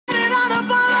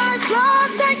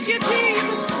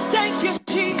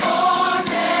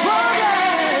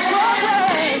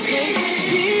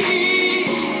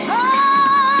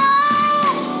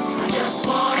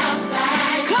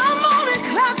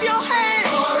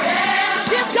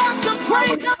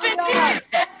raise up in here.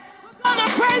 We're gonna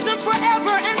praise him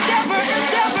forever, endeavor,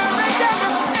 endeavor,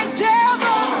 endeavor,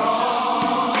 endeavor.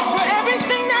 For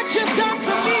everything that you've done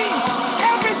for me,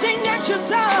 everything that you've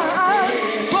done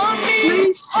for me.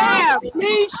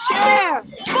 Please share.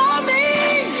 For me.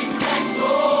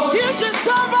 You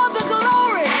deserve all the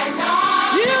glory.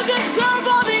 You deserve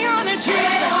all the honor,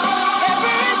 Jesus.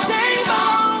 Everything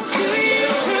belongs to you,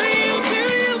 to you, to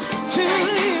you, to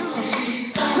you.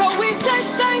 So we say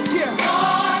thank you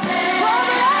for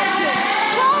blessing,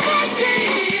 for blessing.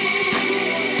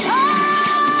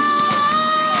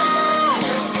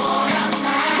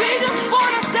 We just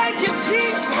want to thank you,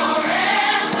 Jesus.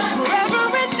 Forever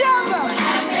endeavor.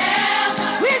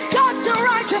 We've got the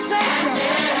right to thank you.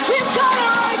 We've got a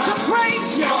right to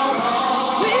praise you.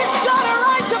 We've got a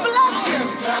right to bless you.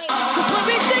 Because when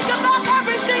we think about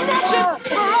everything that you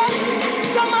do for us,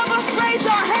 some of us raise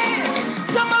our hands.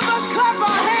 Some of us clap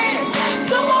our hands.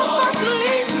 Some of us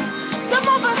leap. Some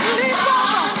of us leap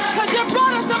over. Because you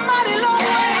brought us a mighty long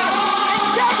way.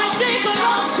 And everything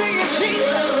belongs to you,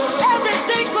 Jesus.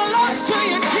 Everything belongs to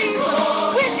you, Jesus.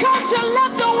 We come to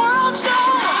let the world know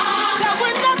that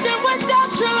we're nothing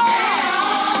without you, Lord.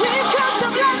 We come to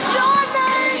bless your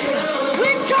name. We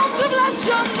come to bless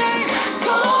your name.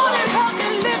 Come on and help me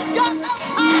lift up.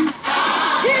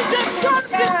 He deserves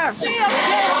to be a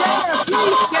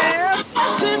Please share.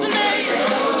 bless his name.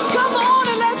 Come on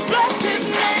and let's bless his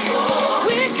name.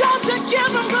 We come to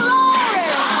give him glory.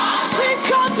 We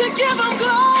come to give him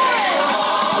glory.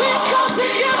 We come to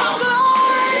give him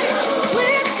glory. We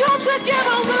come to give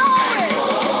him glory.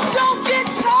 Don't get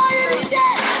tired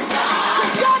yet.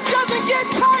 Because God doesn't get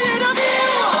tired of you.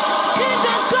 He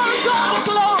deserves all the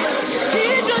glory. He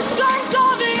deserves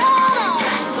all the honor.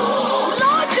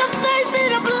 Lord, you made me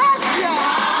to bless you.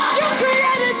 You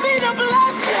created me to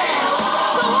bless you.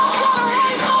 So I've got a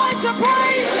right mind to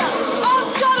praise you. I've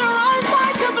got a right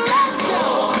mind to bless you.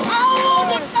 I want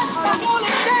to bless your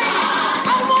holy name.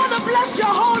 I want to bless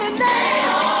your holy name.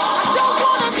 I don't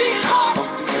want to be caught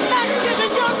not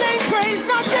giving your name praise,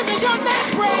 not giving your name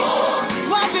praise.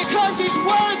 Why? Because he's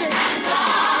worthy.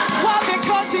 Why?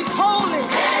 Because he's holy.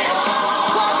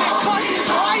 Why? Because he's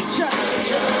righteous.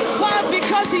 Why?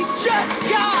 Because he's just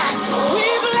God. We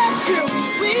bless you.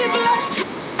 We bless you.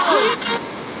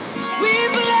 We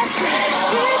bless you.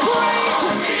 We praise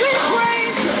you. We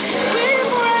praise you. We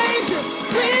praise you.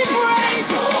 We praise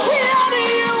you. We honor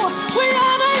you. We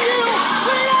honor you.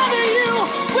 We honor you.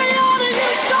 We honor you.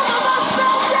 Some of us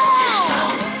bow down.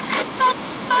 Some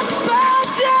of us bow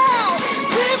down.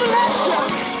 We bless you.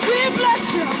 We bless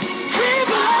you. We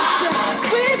bless you.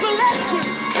 We bless you.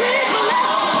 We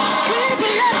bless you. We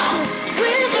bless you.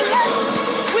 We bless you.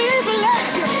 We bless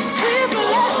you. We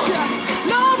bless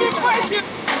you. Lord, we praise you.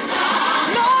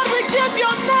 Lord, we give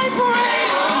your name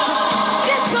praise.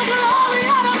 Get some glory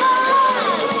out of our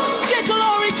lives. Get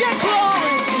glory, get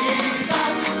glory.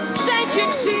 Thank you,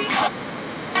 Jesus.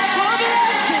 For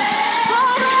blessing, for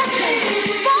blessing,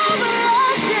 for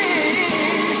blessing.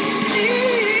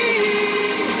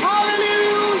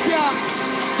 Hallelujah.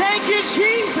 Thank you,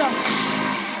 Jesus.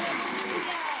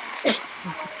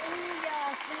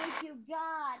 Hallelujah. Thank you,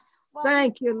 God. Well,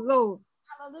 Thank you, Lord.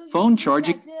 hallelujah. Phone He's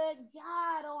charging. a good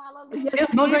God. Oh, hallelujah.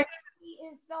 Yes, Mother. He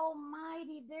is so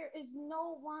mighty. There is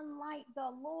no one like the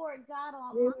Lord God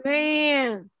Almighty.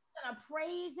 Amen. We're going to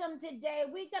praise him today.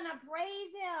 We're going to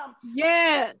praise him.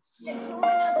 Yes. Join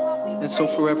us while we And so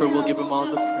praise forever him. we'll give him all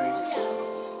the praise.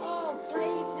 Oh,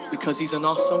 praise him. Because he's an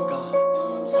awesome God.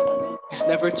 He's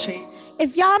never changed.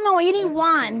 If y'all know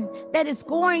anyone that is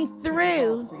going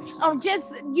through or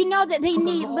just, you know, that they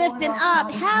need lifting up,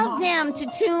 have them to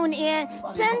tune in.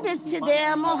 Send this to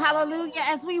them. Oh, hallelujah.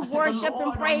 As we worship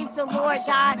and praise the Lord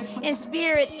God in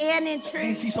spirit and in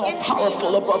truth. He's all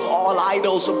powerful above all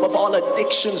idols, above all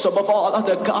addictions, above all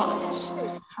other gods.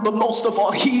 But most of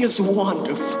all, he is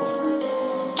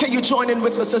wonderful. Can you join in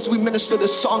with us as we minister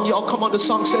this song? Y'all, come on. The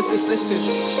song says this. Listen.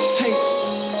 Say,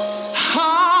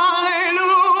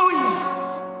 hallelujah.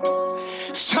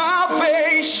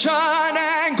 Salvation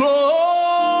and glory,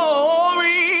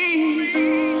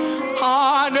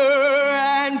 honor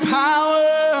and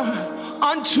power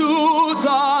unto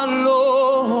the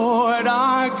Lord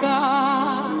our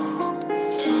God.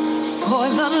 For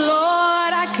the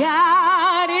Lord our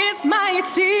God is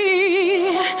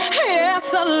mighty. Yes,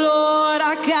 the Lord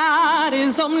our God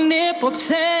is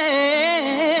omnipotent.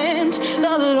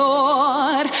 The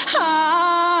Lord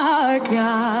our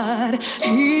God,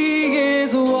 he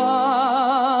is wonderful.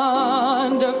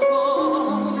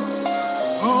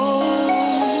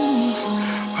 Oh,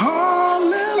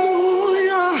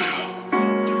 hallelujah.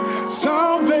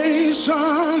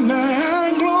 Salvation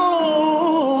and glory.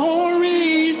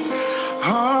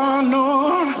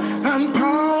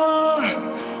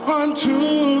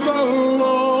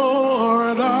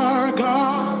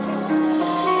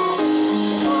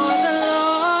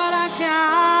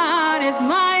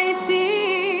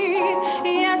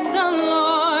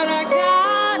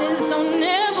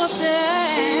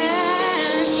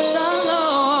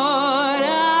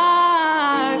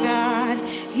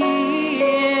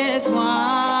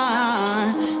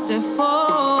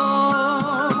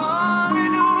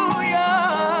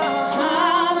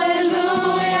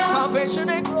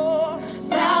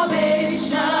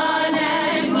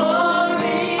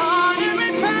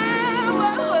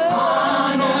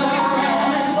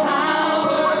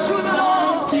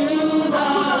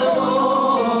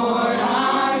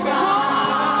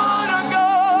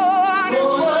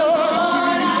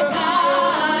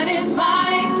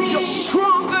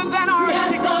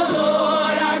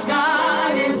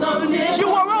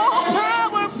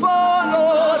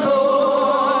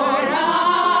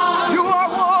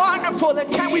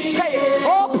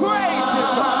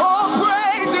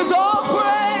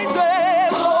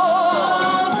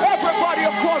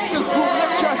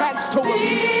 to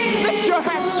him. Lift your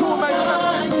hands to him and tell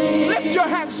him. Lift your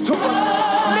hands to him.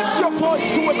 Lift your voice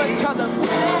to him and tell him.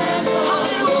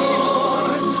 Hallelujah.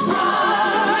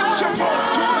 Lift your voice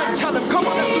to him and tell him. Come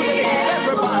on, let's do it again.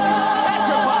 Everybody.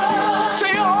 Everybody.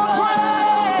 Say, oh,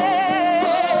 praise.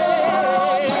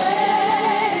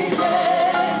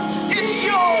 It's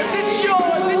yours. It's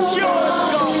yours. It's yours,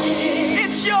 God.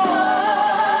 It's yours.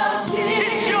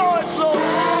 It's yours, Lord.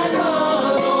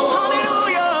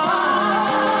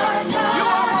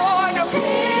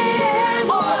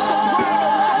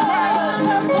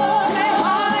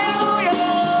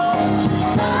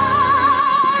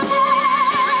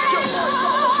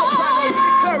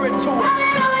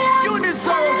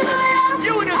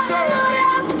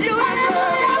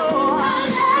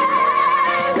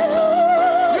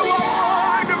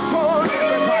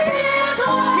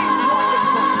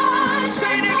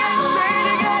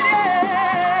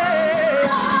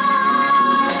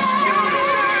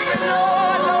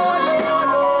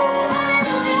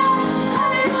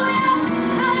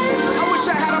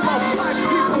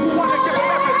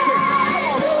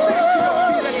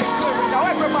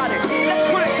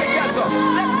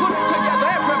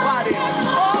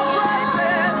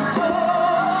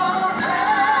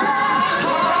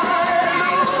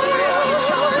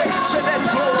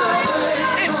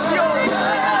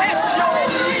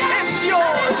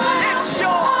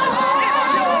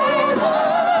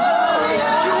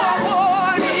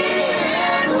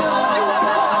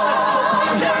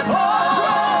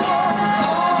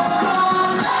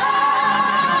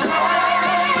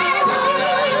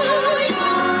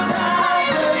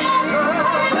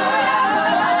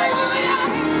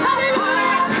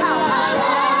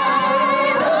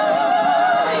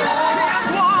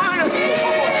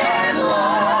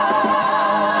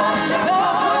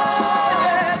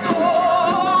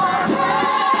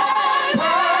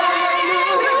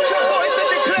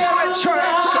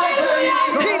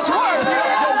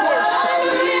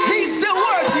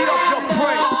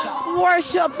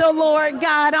 Worship the Lord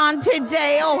God on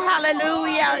today. Oh,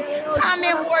 hallelujah. Come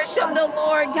and worship the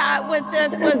Lord God with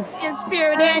us, with in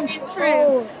spirit and in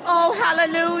truth. Oh,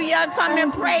 hallelujah. Come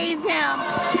and praise him.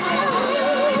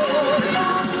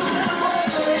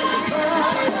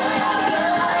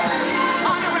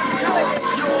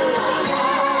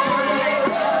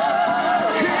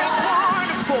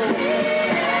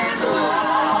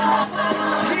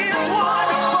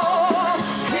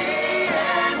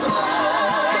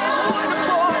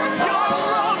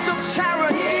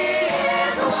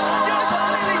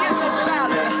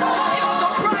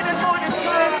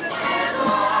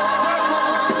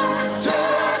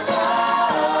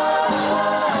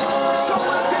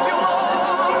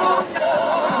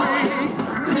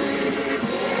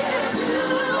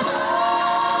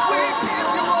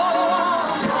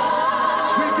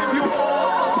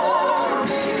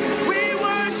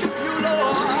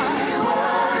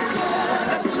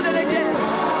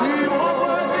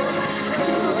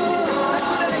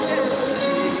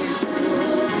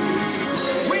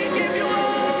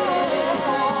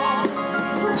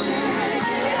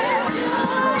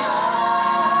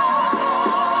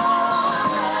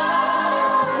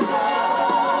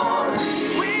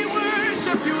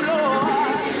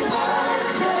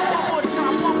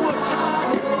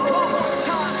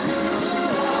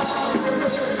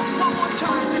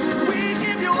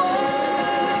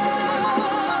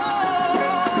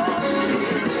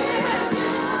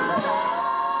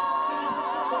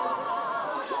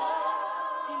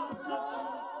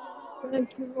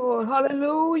 Thank you, Lord.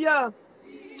 Hallelujah.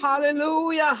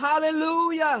 Hallelujah.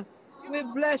 Hallelujah. We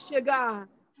bless you, God.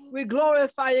 We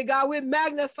glorify you, God. We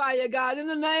magnify you, God. In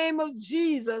the name of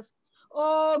Jesus.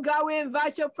 Oh, God, we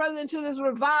invite your presence into this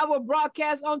revival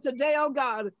broadcast on today, oh,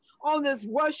 God. On this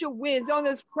worship Wednesday, on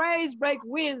this praise break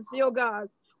Wednesday, oh, God.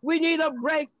 We need a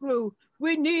breakthrough.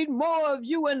 We need more of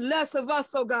you and less of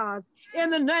us, oh, God. In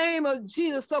the name of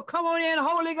Jesus. So come on in,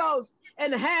 Holy Ghost,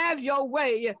 and have your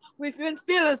way. We've been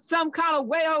feeling some kind of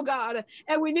way, oh God,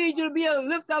 and we need you to be a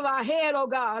lift of our head, oh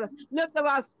God, lift of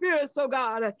our spirits, oh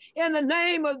God. In the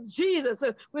name of Jesus,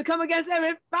 we come against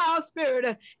every foul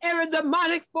spirit, every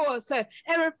demonic force,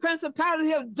 every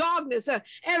principality of darkness,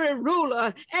 every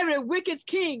ruler, every wicked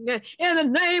king, in the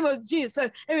name of Jesus.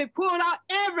 And we pull out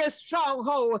every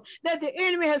stronghold that the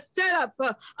enemy has set up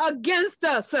against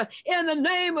us, in the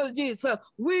name of Jesus.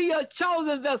 We your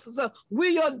chosen vessels, we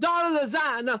your daughters of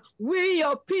Zion, we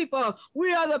your people,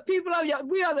 we are the people of your,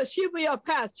 we are the sheep of your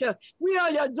pasture, we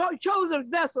are your chosen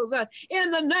vessels,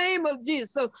 in the name of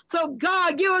Jesus. So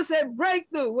God, give us a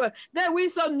breakthrough that we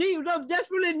so need,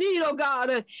 desperately need, oh God,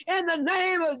 in the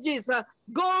name of Jesus.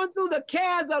 going through the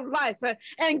cares of life.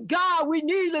 And God, we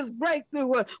need this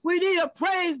breakthrough. We need a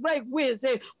praise break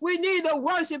Wednesday. We need to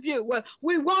worship you.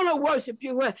 We want to worship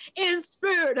you in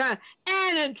spirit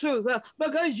and in truth,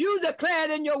 because you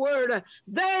declared in your word,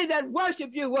 they that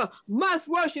worship you must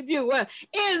worship you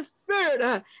in spirit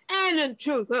and in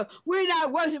truth. We're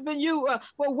not worshiping you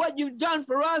for what you've done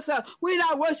for us. We're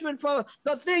not worshiping for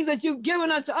the things that you've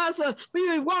given unto us.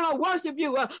 We want to worship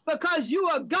you because you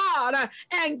are God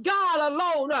and God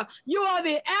alone. You are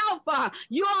the Alpha.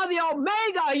 You are the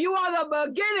Omega. You are the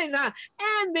beginning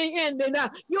and the ending.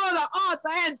 You are the author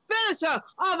and finisher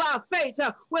of our faith.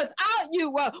 Without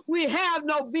you, we have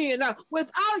no being.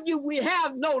 Without you, we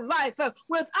have no life.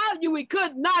 Without you, we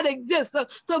could not exist.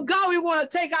 So God, we want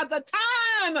to take out the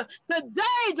time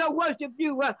today to worship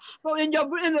you in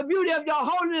the beauty of your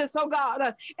holiness, oh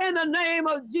God, in the name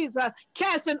of Jesus,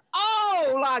 casting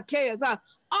all our cares,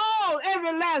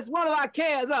 every last one of our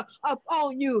cares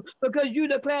upon you, because you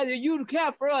declare that you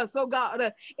care for us, oh God,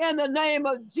 in the name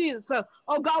of Jesus.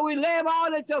 Oh God, we lay them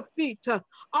all at your feet,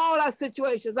 all our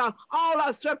situations, all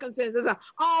our circumstances,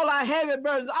 all our heavy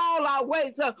burdens, all our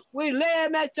weights, we lay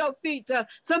them at your feet.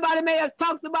 Somebody may have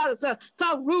talked about us,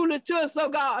 talked rudely to us, oh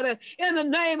God, in the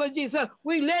name of Jesus.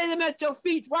 We lay them at your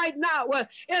feet right now,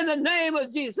 in the name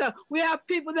of Jesus. We have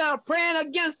people that are praying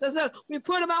against us. We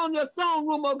put them on your throne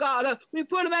room, oh God. We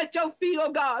put them at your feet,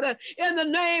 oh God, in the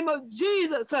name of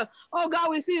Jesus. Oh God,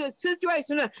 we see the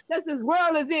situation that this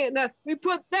world is in. We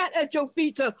put that at your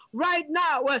feet right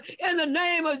now, in the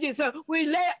name of Jesus. We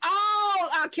lay all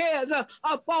our cares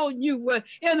upon you,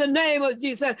 in the name of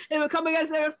Jesus. And we come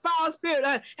against every foul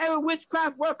spirit, every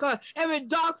witchcraft worker, every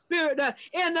dark spirit,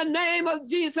 in the name of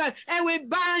Jesus. And we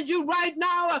bind you right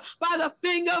now by the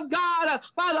finger of God,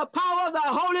 by the power of the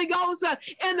Holy Ghost,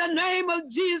 in the name of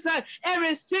Jesus.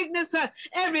 Every sickness,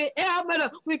 every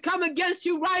ailment, we come against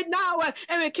you right now,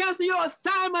 and we cancel your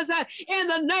assignments in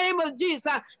the name of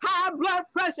Jesus. High blood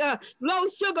pressure, low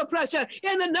sugar pressure,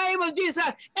 in the name of Jesus.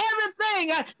 Everything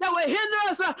that will hinder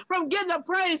us from getting a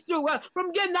praise through,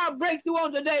 from getting our breakthrough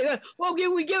on today,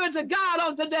 we give it to God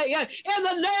on today, in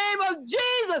the name of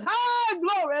Jesus. High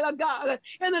glory to God,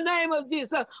 in the name of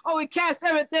Jesus. Oh, we cast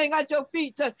everything at your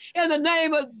feet, in the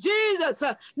name of Jesus.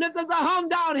 Lift us a hung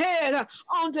down head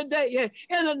on today,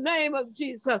 in the name of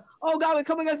Jesus. Oh God, we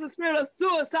come against the spirit of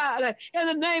suicide, in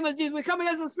the name of Jesus. We come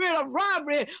against the spirit of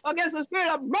robbery, against the spirit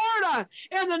of murder,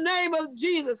 in the name of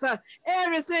Jesus.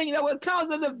 Everything that would cause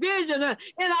a division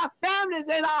in our families,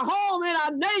 in our home, in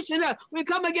our nation, we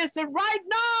come against it right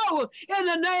now, in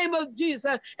the name of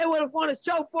Jesus. And we want to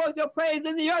show forth your praise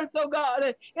in the earth, oh God,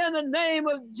 in the name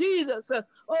of Jesus.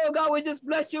 Oh God, we just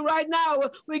bless you right now.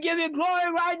 We give you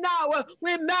glory right now.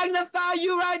 We magnify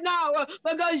you right now,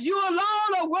 because you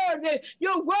alone are worthy.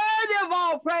 You're worthy of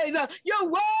all praise. You're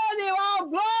worthy of all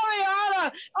glory,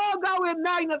 honor. Oh God, we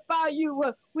magnify you.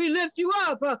 We lift you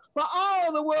up for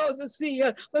all the world to see,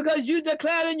 because you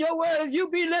declared in your word, if you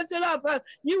be lifted up,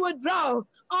 you would draw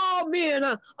all men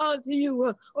unto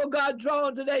you. Oh God, draw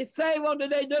on today, save on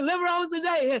today, deliver on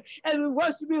today, as we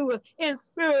worship you in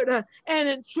spirit and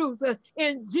in truth.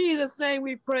 In Jesus' name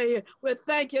we pray. We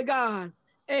thank you, God.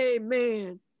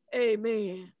 Amen.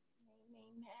 Amen. Amen.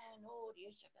 Oh, dear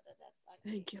Shakadadasa.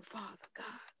 Thank you, Father God.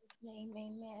 Name,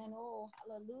 amen. Oh,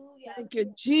 hallelujah. Thank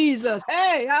you, Jesus.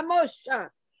 Hey, Amosha.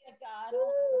 God.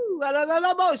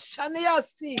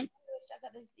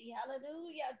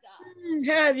 Hallelujah, God.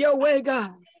 Have your way,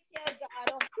 God. Thank you, God.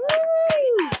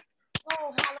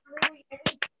 Oh, hallelujah.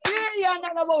 Yeah,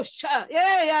 Amosha.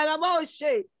 Yeah,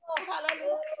 Amosha. Oh,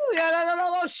 hallelujah.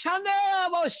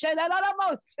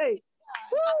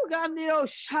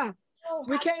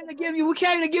 We came to give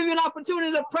you an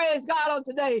opportunity to praise God on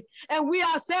today. And we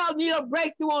ourselves need a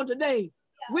breakthrough on today.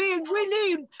 We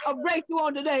need a breakthrough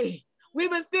on today. We've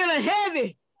been feeling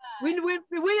heavy. We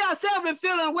ourselves been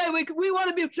feeling away. We want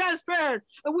to be transparent,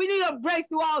 and we need a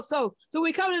breakthrough also. So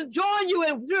we come and join you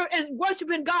in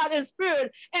worshiping God in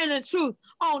spirit and in truth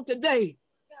on today.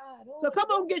 So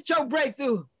come on, get your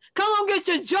breakthrough. Come on, get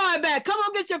your joy back. Come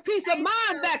on, get your peace of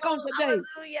mind back on today.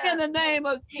 In the name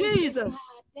of Jesus.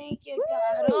 Thank you,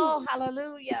 God. Oh,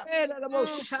 hallelujah.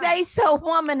 Say so,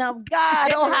 woman of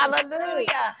God. Oh,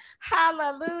 hallelujah.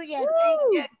 Hallelujah. Thank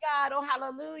you, God. Oh,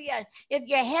 hallelujah. If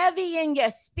you're heavy in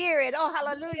your spirit, oh,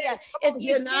 hallelujah. If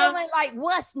you're feeling like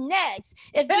what's next,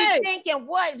 if you're thinking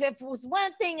if it was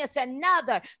one thing, it's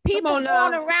another. People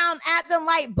going around acting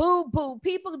like boo-boo.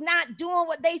 People not doing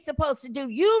what they supposed to do.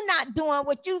 You not doing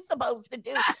what you supposed to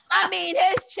do. I mean,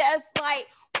 it's just like,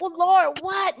 well, Lord,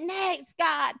 what next,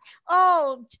 God?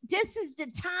 Oh, this is the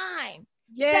time.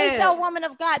 Say so, woman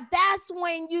of God. That's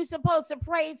when you're supposed to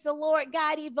praise the Lord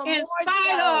God even more. In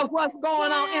spite of what's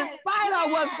going on. In spite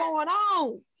of what's going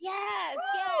on. Yes,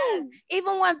 yes.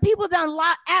 Even when people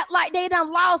act like they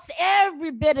done lost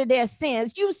every bit of their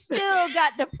sins, you still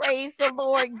got to praise the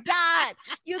Lord God.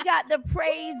 You got to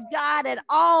praise God at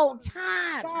all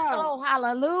times. Oh,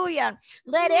 hallelujah.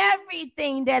 Let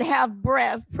everything that have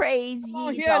breath praise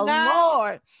ye the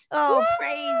Lord. Oh,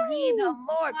 praise ye the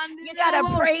Lord. You got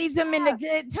to praise him in the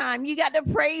good time. You got to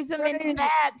praise him in the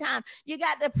bad time. You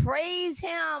got to praise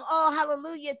him. Oh,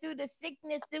 hallelujah. Through the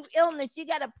sickness, through illness. You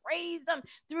got to praise him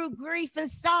through grief and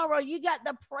sorrow. You got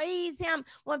to praise him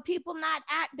when people not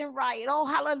acting right. Oh,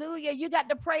 hallelujah. You got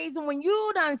to praise him when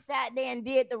you done sat there and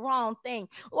did the wrong thing.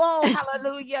 Oh,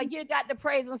 hallelujah. You got to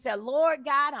praise him and say, Lord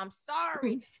God, I'm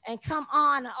sorry. And come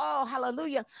on. Oh,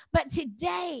 hallelujah. But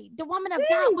today, the woman of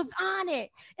God was on it.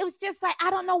 It was just like, I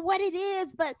don't know what it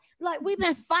is, but like we've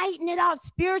been fighting it out.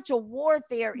 Spiritual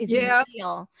warfare is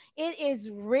real. It is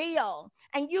real.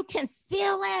 And you can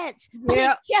feel it, but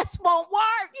it just won't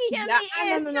work. You hear me?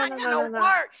 It's not gonna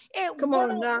work. It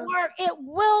won't work. It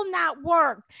will not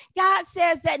work. God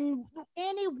says that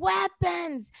any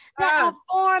weapons that are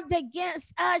formed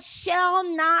against us shall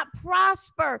not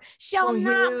prosper. Shall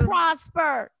not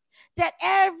prosper. That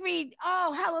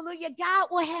hallelujah, God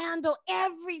will handle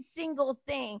every single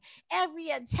thing,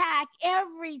 every attack,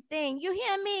 everything. You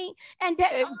hear me? And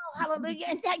that, hallelujah,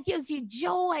 and that gives you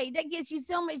joy. That gives you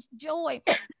so much joy.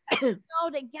 You know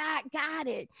that God got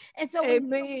it. And so when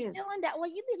you're feeling that way,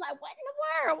 you be like, what in the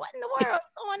world? What in the world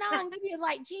is going on? You be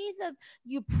like, Jesus,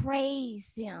 you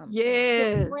praise him.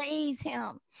 You praise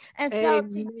him. And so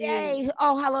today,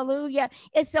 oh, hallelujah,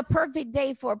 it's a perfect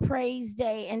day for a praise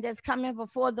day. And that's coming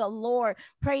before the Lord,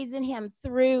 praising him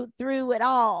through it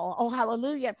all. Oh,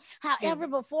 hallelujah. However,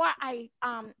 before I'm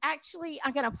going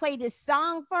to play this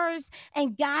song first.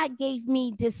 And God gave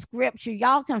me this scripture.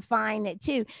 Y'all can find it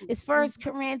too. It's 1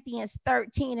 Corinthians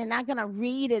 13. And I'm going to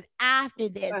read it after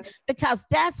this because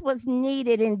that's what's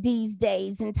needed in these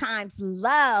days and times.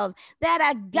 Love, that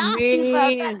agape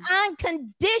love, that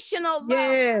unconditional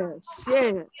love. Yes.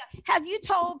 Have you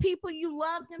told people you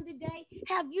love them today?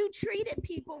 Have you treated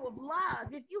people with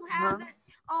love? If you haven't,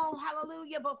 oh,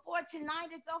 hallelujah, before tonight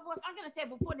is over with, I'm going to say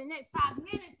before the next 5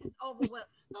 minutes is over with,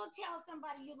 go tell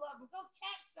somebody you love them. Go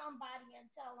text somebody and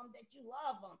tell them that you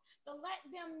love them. But let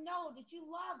them know that you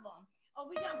love them. Oh,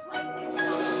 we're going to play this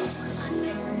song.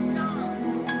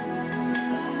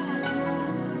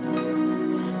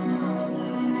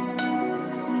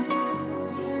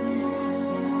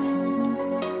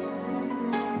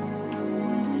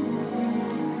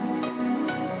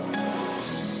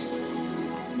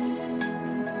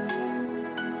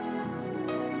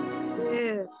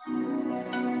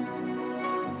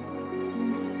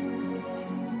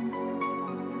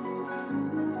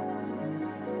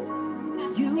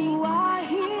 You are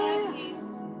here.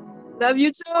 Love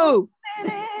you too.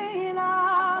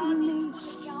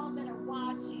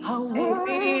 I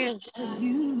worship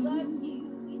you.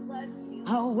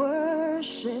 I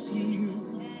worship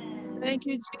you. Thank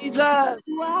you, Jesus.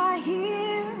 You are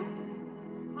here,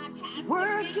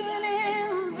 working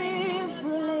in this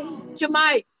place. You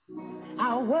might.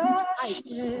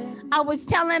 I was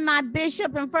telling my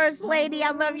bishop and first lady,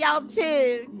 I love y'all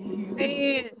too.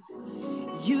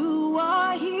 You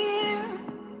are here,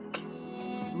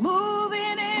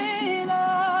 moving in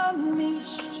our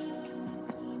midst.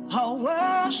 I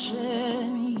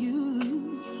worship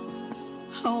you.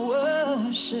 I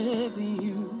worship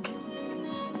you.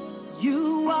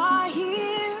 You are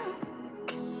here,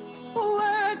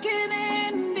 working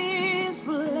in this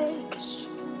place.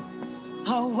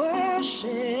 I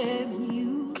worship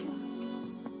you.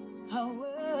 I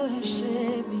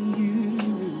worship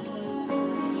you.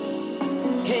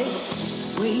 Hey,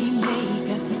 we make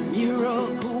a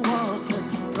miracle worker,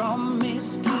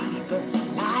 promise keeper,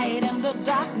 light in the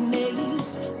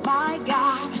darkness. My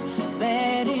God,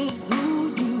 that is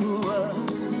who you are.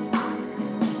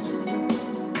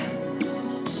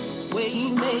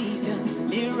 We make a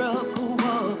miracle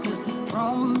worker,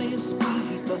 promise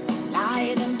keeper,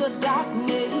 light in the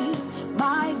darkness.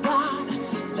 My God,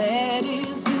 that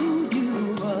is who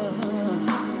you are.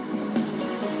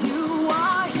 You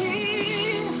are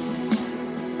here,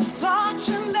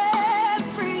 touching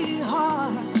every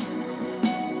heart.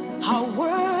 I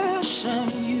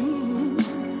worship you.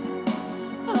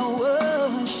 I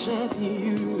worship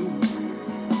you.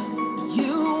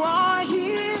 You are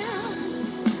here,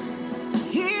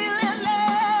 healing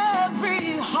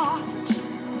every heart.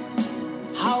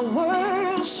 I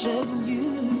worship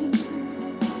you.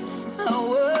 I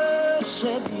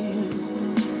worship you.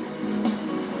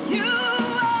 You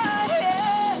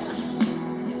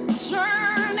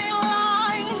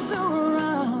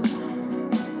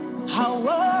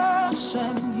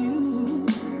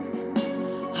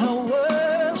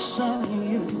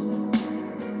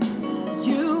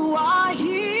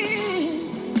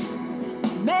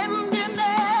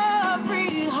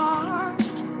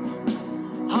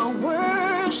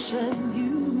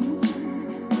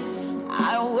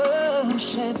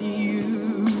worship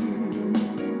you.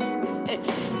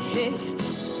 Hey,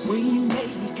 we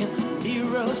make a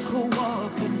miracle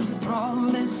worker,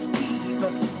 promise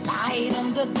keeper, light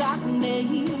in the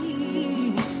darkness.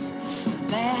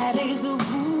 That is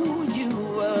who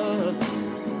you are.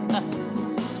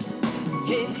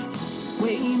 Hey,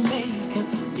 we make a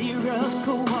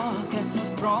miracle worker,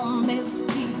 promise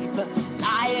keeper,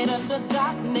 light in the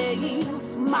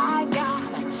darkness. My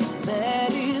God,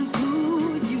 that is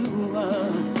who you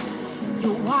are.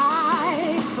 You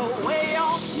wipe away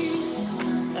all tears.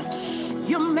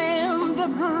 You mend the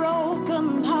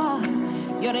broken heart.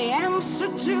 You're the answer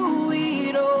to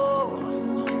it all.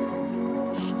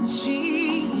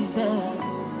 Jesus,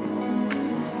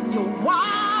 you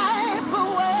wipe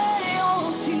away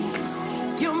all tears.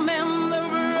 You mend the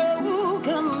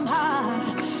broken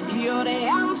heart. You're the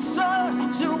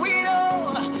answer to it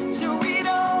all, to it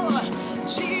all.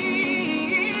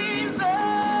 Jesus,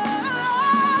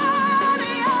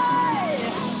 yeah.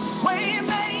 We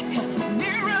make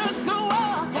miracle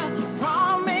worker,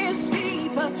 promise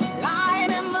keeper, light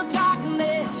in the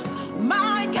darkness.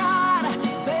 My God,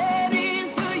 that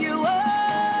is who you are.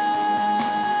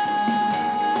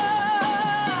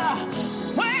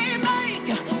 We make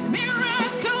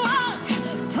miracle worker,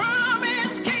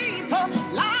 promise keeper,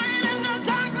 light in the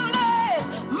darkness.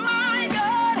 My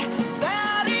God,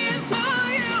 that is who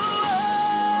you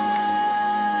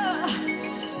are.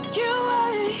 You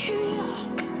are here,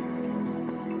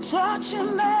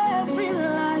 touching every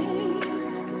life.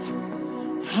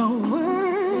 I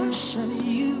worship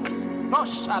you. Oh,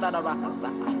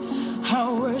 I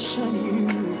worship you.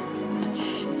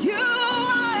 You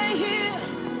are here,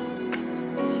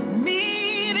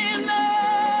 meeting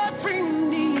every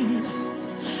need.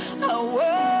 I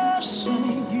worship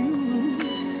you.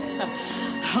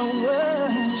 I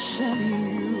worship you.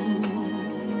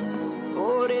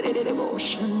 Oh,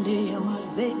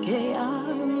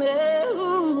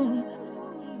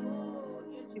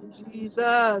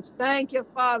 Jesus. Thank you,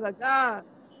 Father God.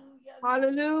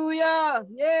 Hallelujah.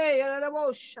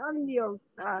 Yeah.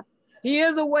 He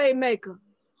is a way maker.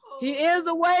 He is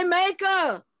a way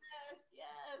maker.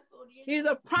 He's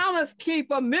a promise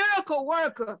keeper, miracle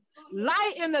worker,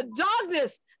 light in the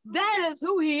darkness. That is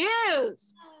who he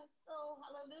is.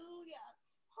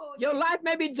 Your life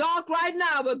may be dark right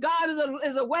now, but God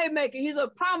is a way maker. He's a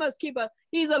promise keeper.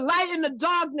 He's a light in the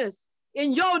darkness,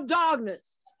 in your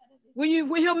darkness. When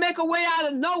he'll make a way out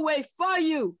of no way for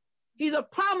you. He's a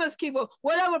promise keeper.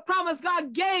 Whatever promise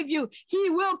God gave you, he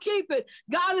will keep it.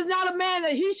 God is not a man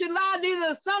that he should lie,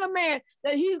 neither a son of man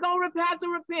that he's going to have to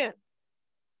repent.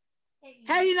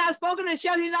 Had he not spoken, and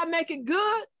shall he not make it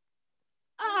good?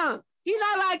 He's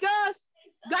not like us.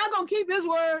 God going to keep his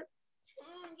word.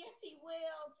 Yes, he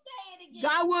will. Say it again.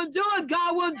 God will do it.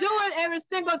 God will do it every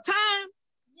single time.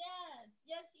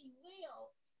 Yes, he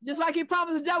will. Just like he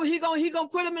promised the devil, he gonna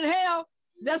put him in hell.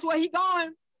 That's where he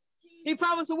going. He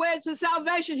promised a way to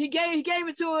salvation. He gave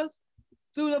it to us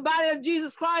through the body of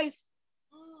Jesus Christ.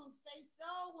 Say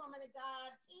so, woman of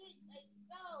God. Say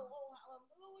so. Oh,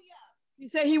 hallelujah. He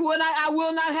said I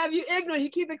will not have you ignorant. He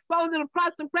keep exposing the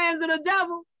plots and plans of the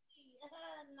devil.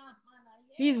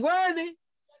 He's worthy.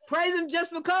 Praise him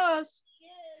just because.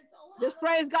 Just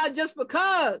praise God just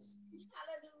because.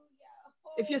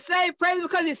 If you're saved, praise him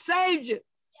because he saved you.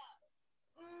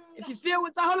 If you filled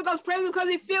with the Holy Ghost, praise him because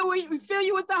he fill you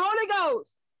with the Holy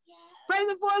Ghost. Praise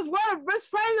him for his word. Praise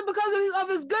him because of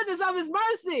his goodness, of his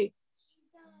mercy.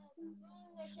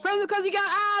 Praise him because you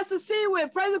got eyes to see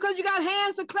with. Praise him because you got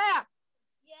hands to clap.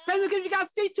 Praise him because you got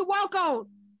feet to walk on.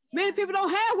 Many people don't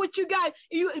have what you got.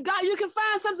 You can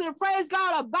find something to praise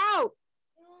God about.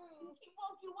 He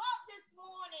woke you up this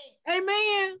morning.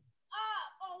 Amen.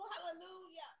 Oh,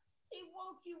 hallelujah. He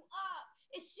woke you up.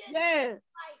 It shouldn't be like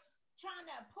trying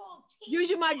to pull teeth. Use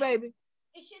your mic, baby.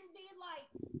 It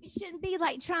shouldn't be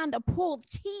like trying to pull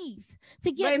teeth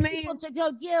to get people to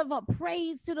go give a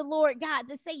praise to the Lord God,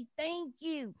 to say thank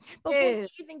you before you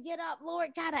even get up.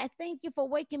 Lord God, I thank you for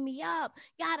waking me up.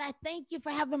 God, I thank you for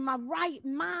having my right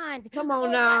mind. Come on,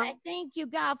 Lord now. God, I thank you,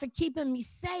 God, for keeping me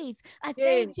safe. I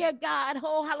thank you, God,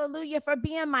 oh hallelujah, for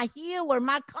being my healer,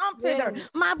 my comforter,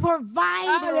 my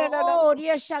provider. Oh,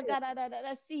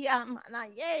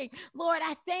 Lord,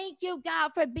 I thank you,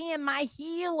 God, for being my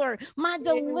healer, my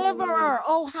deliverer.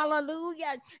 Oh,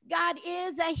 hallelujah. God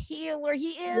is a healer.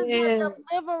 He is Yes. a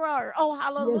deliverer. Oh, Yes,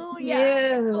 hallelujah.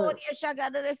 yes. Oh, yes, I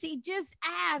gotta see. Just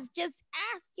ask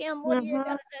him. What do you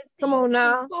gotta see? Come on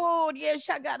now. Oh, yes,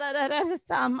 I gotta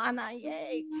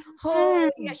Oh,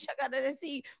 yes, I gotta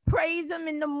see. Praise him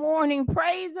in the morning.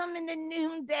 Praise him in the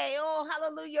noonday. Oh,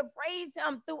 hallelujah. Praise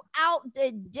him throughout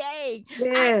the day.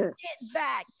 I Yes. sit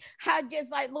back. I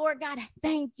just like, Lord God, I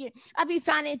thank you. I be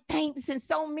finding thanks in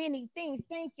so many things.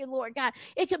 Thank you, Lord God.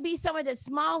 It could be some of the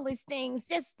smallest things.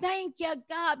 Just thank you,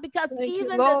 God, because Thank you,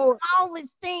 even the Lord.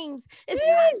 smallest things is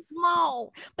not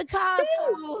small because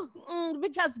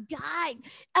God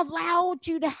allowed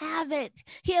you to have it.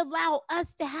 He allowed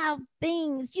us to have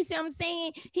things. You see what I'm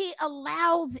saying? He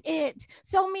allows it.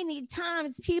 So many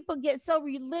times people get so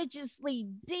religiously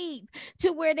deep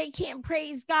to where they can't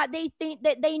praise God. They think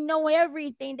that they know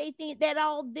everything. They think that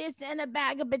all this and a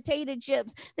bag of potato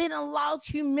chips. They done lost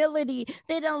humility.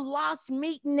 They done lost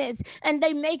meekness, and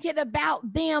they make it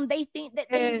about them. They think that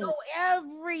they know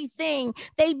everything.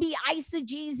 They be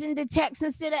eisegesis in the text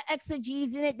instead of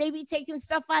exegesis in it. They be taking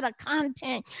stuff out of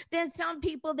content. Then some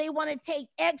people, they want to take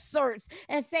excerpts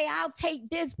and say, I'll take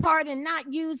this part and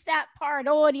not use that part.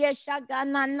 Oh,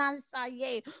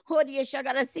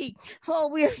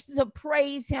 we're to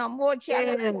praise him. Lord,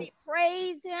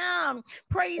 praise him.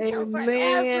 Praise him for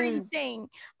everything.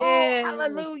 Oh,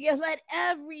 hallelujah. Let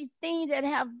everything that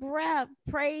have breath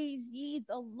praise ye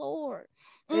the Lord.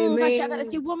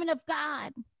 Woman of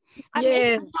God. I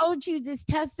may have told you this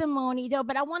testimony though,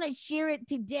 but I want to share it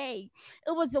today.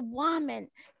 It was a woman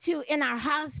in our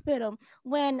hospital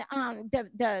when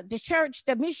the church,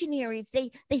 the missionaries,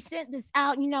 they sent this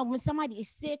out. You know, when somebody is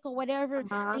sick or whatever,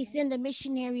 they send the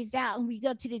missionaries out, and we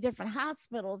go to the different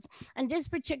hospitals. And this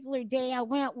particular day, I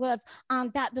went with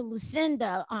Dr.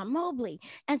 Lucinda Mobley,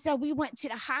 and so we went to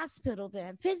the hospital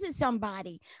to visit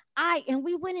somebody. And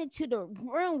we went into the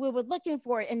room we were looking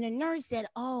for, and the nurse said,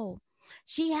 "Oh,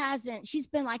 she's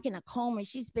been like in a coma.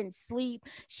 She's been asleep.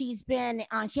 She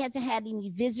hasn't had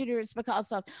any visitors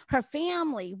because of her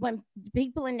family. When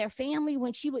people in their family,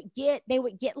 when they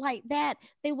would get like that,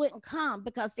 they wouldn't come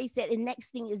because they said the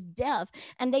next thing is death.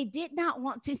 And they did not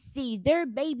want to see their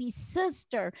baby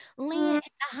sister laying in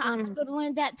the hospital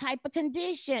in that type of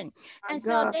condition. And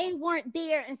so they weren't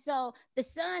there. And so the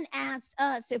son asked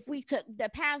us if we could, the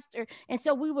pastor, and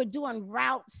so we were doing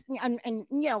routes and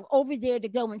over there to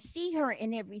go and see her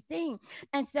and everything.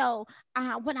 And so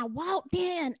when I walked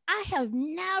in, I have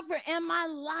never in my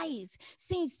life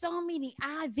seen so many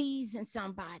IVs in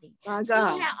somebody.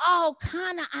 She had all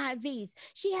kind of IVs.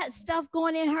 She had stuff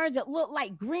going in her that looked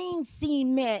like green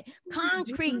cement,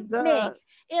 concrete mix.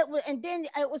 And then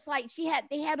it was like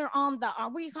they had her on the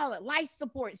what do you call it, life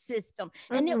support system,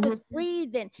 and it was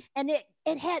breathing, and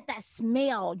it had that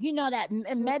smell, that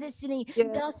medicine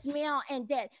dust smell, and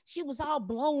that she was all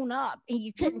blown up and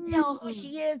you couldn't tell who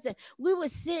she is. And we were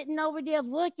sitting over there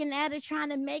looking at her, trying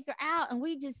to make her out. And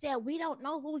we just said, we don't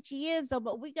know who she is,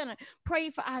 but we're going to pray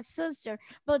for our sister.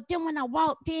 But then when I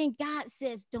walked in, God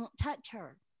says, don't touch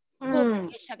her.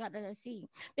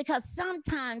 Because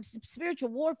sometimes spiritual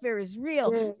warfare is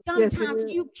real. Sometimes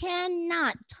you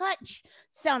cannot touch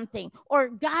something, or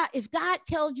if God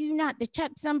tells you not to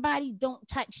touch somebody, don't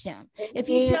touch them. If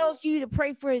he tells you to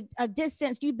pray for a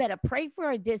distance, you better pray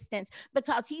for a distance,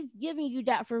 because he's giving you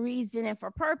that for reason and for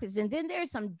purpose. And then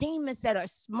there's some demons that are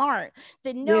smart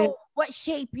to know what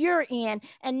shape you're in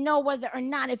and know whether or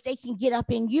not if they can get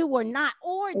up in you or not,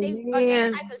 or they are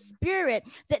that type of spirit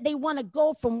that they want to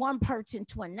go from one person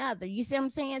to another. You see what I'm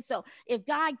saying? So if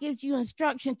God gives you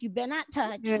instructions, you better not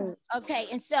touch. Okay.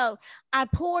 And so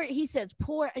he says,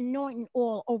 pour anointing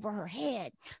oil over her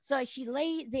head. So as she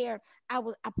laid there, I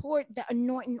poured the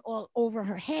anointing oil over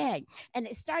her head, and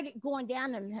it started going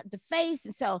down in the face.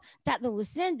 And so Dr.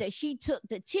 Lucinda, she took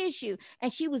the tissue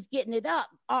and she was getting it up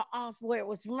off where it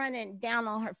was running down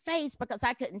on her face because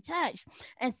I couldn't touch.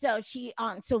 And so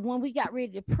so when we got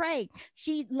ready to pray,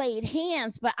 she laid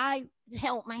hands, but I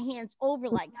held my hands over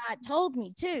like God told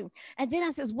me to. And then I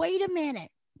says, wait a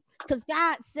minute, because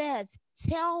God says,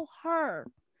 tell her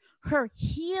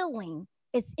healing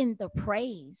is in the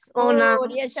praise. Yes.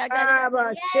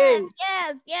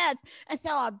 And so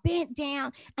I bent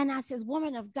down and I says,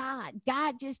 woman of God,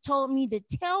 God just told me to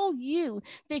tell you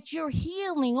that you're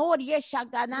healing.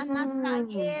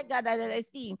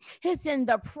 It's in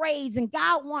the praise, and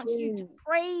God wants you to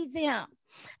praise him.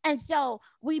 And so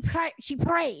she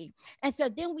prayed. And so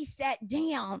then we sat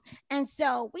down. And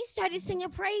so we started singing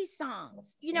praise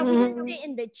songs. You know, we didn't sit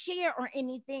in the chair or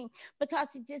anything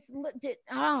because it just looked at,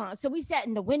 I don't know. So we sat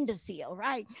in the windowsill,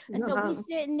 right? And so we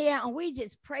sitting there and we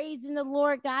just praising the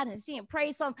Lord God and singing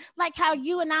praise songs like how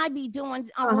you and I be doing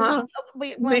when we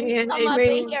come up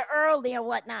in here early and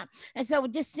whatnot. And so we're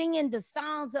just singing the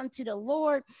songs unto the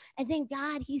Lord. And then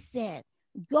God, he said,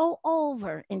 go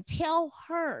over and tell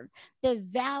her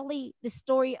the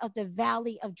story of the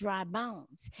valley of dry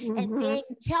bones. And then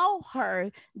tell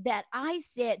her that I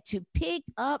said to pick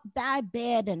up thy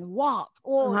bed and walk.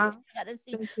 Oh, you gotta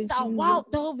see. So I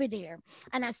walked over there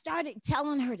and I started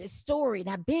telling her the story. And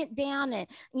I bent down and,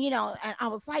 you know, and I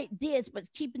was like this,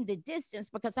 but keeping the distance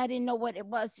because I didn't know what it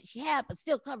was that she had, but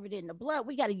still covered in the blood.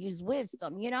 We got to use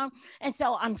wisdom, you know? And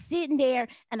so I'm sitting there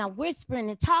and I'm whispering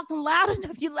and talking loud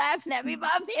enough. You laughing at me, but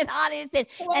I'm being honest. And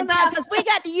because we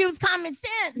got to use common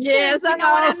sense. Yes, too, you know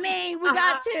what I mean? We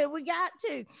got to.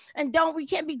 And we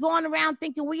can't be going around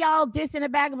thinking we all this in a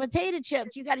bag of potato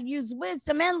chips. You got to use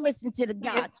wisdom and listen to the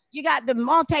God. You got to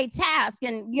multitask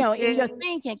and, you know, in your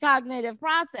thinking, cognitive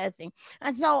processing.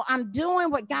 And so I'm doing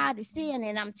what God is saying,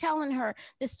 and I'm telling her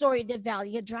the story of the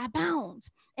valley of dry bones.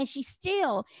 And she's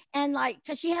still, and like,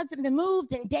 because she hasn't been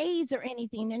moved in days or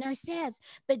anything. The nurse says,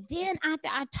 but then after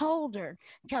I told her,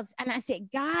 and I said,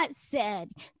 God said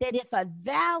that if a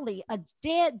valley of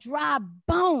dead, dry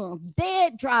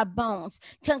bones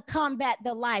can come back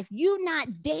to life, you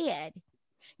not dead.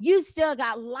 You still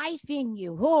got life in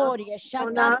you.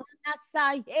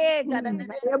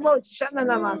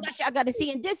 I got to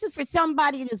see, and this is for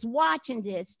somebody that's watching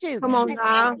this too. Come on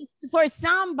now. This is for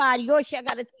somebody, I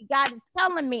got to see, God is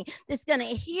telling me that's going to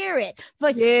hear it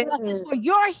for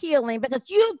your healing, because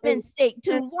you've been sick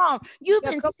too long. You've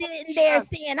been sitting there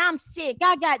saying, I'm sick.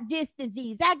 I got this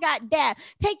disease. I got that.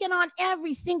 Taking on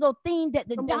every single thing that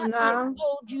the doctor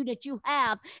told you that you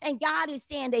have. And God is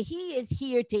saying that he is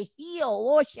here to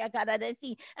heal,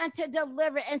 and to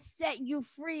deliver and set you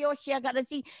free.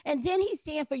 And then he's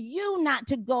saying for you not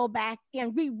to go back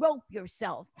and re-rope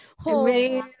yourself.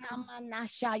 And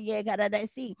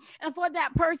for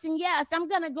that person, yes, I'm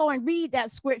going to go and read that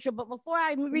scripture. But before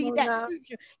I read that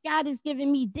scripture, God is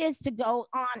giving me this to go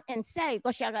on and say,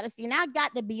 and I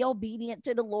got to be obedient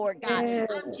to the Lord God. I'm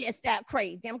just that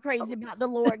crazy. I'm crazy about the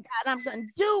Lord God. I'm going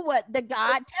to do what the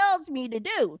God tells me to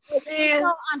do.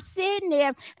 So I'm sitting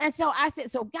there. And so I said,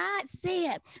 so God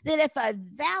said that if a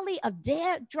valley of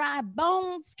dead, dry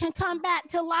bones can come back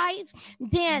to life,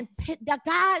 then the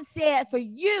God said for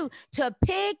you to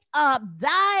pick up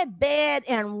thy bed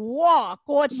and walk.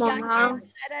 Oh,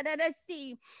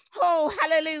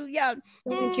 hallelujah.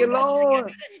 Thank you,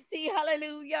 Lord. See,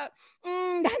 hallelujah.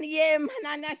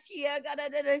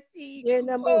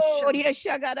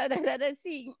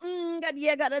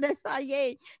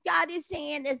 God is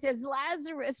saying this as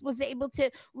Lazarus was able to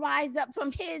rise up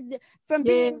from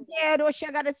being dead,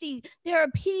 there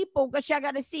are people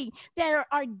that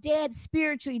are dead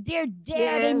spiritually, they're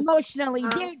dead emotionally,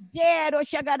 they're dead,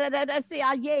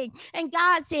 and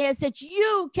God says that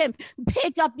you can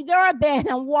pick up their bed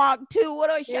and walk too.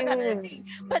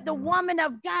 But the woman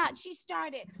of God, she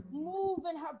started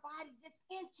moving her body, just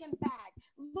inching back,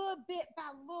 little bit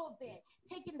by little bit,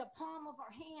 taking the palm of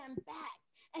her hand back.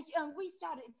 And we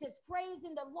started just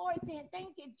praising the Lord, saying,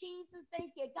 thank you, Jesus,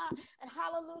 thank you, God, and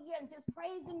hallelujah, and just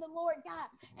praising the Lord God.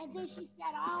 And then she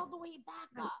sat all the way back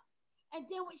up. And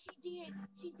then what she did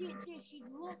this. She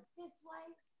looked this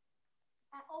way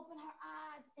and opened her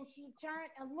eyes, and she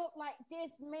turned and looked like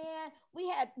this. Man, we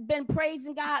had been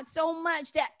praising God so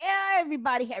much that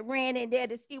everybody had ran in there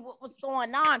to see what was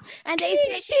going on. And they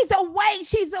said, she's awake.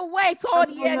 She's awake.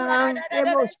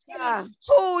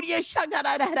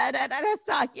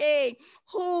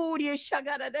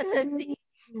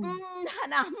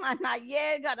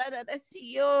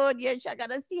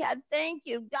 Thank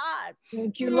you, God.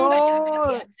 Thank you,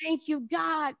 Lord. Thank you,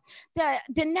 God.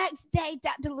 The next day,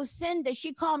 Dr. Lucinda,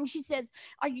 she called me. She says,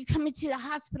 are you coming to the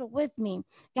hospital with me?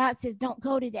 God says, don't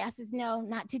go today. I says, no,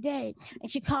 not today.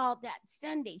 And she called that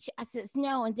Sunday. I says,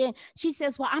 no. And then she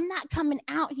says, well, I'm not coming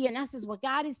out here. And I says, well,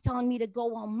 God is telling me to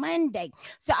go on Monday.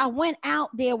 So I went out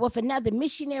there with another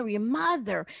missionary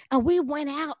mother, and we went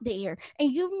out there.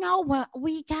 And you know, when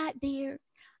we got there,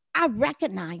 I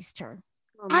recognized her.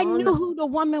 I knew who the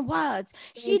woman was.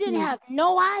 She didn't have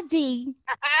no IV.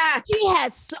 She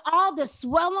had all the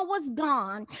swelling was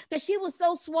gone because she was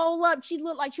so swole up. She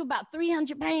looked like she was about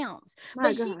 300 pounds,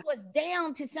 but she was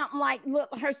down to something like, look,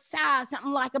 her size,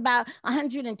 something like about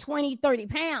 120, 30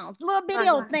 pounds. Little bitty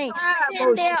old thing.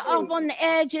 Sitting there up on the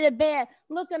edge of the bed,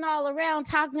 looking all around,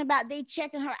 talking about they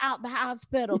checking her out the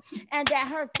hospital, and that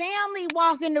her family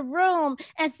walked in the room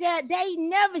and said they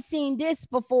never seen this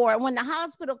before. When the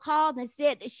hospital called and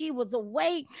said that she was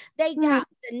awake, they got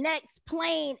the next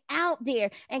plane out there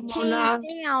and came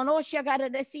down. Oh, she got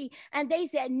to see, and they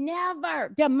said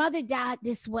never. Their mother died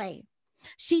this way.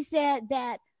 She said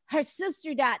that her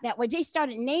sister died that way. They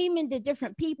started naming the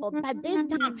different people. By this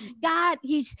time, God,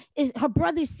 her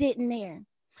brother's sitting there.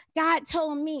 God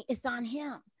told me it's on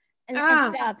him. And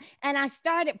stuff. And I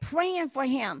started praying for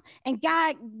him, and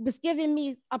God was giving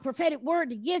me a prophetic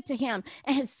word to give to him.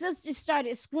 And his sister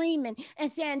started screaming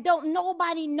and saying, don't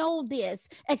nobody know this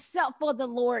except for the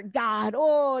Lord God.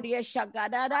 Oh, and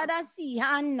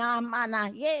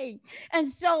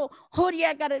so,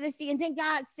 and then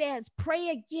God says, pray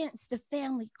against the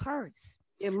family curse.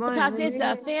 Because it's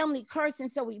a family curse,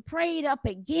 and so we prayed up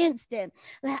against it.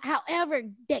 However,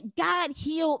 that God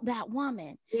healed that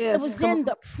woman. It was in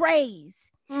the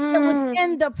praise. It was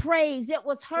in the praise. It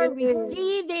was her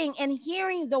receiving and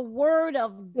hearing the word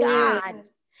of God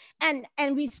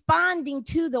and responding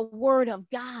to the word of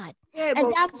God.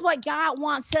 And that's what God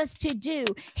wants us to do.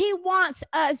 He wants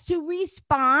us to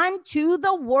respond to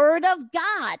the word of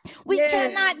God. We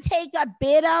cannot take a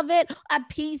bit of it, a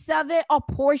piece of it, a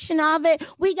portion of it.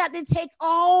 We got to take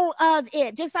all of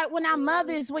it. Just like when our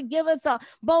mothers would give us a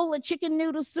bowl of chicken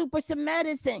noodle soup or some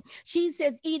medicine. She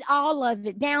says, eat all of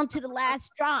it down to the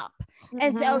last drop.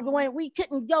 And so when we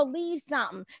couldn't go leave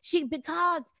something,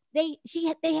 because they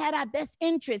had our best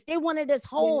interest. They wanted us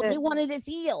whole. They wanted us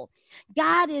healed.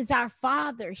 God is our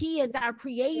Father. He is our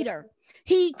creator.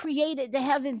 He created the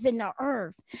heavens and the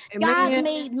earth. God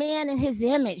made man in his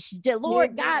image. The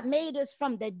Lord God made us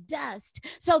from the dust.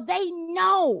 So they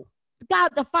know,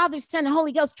 God, the Father, Son, and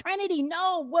Holy Ghost, Trinity,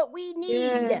 know what we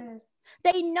need.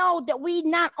 They know that we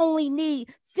not only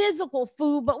need physical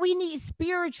food, but we need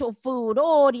spiritual food.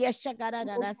 And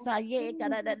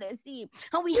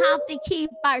we have to keep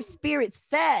our spirits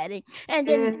fed. And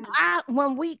then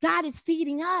when God is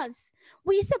feeding us,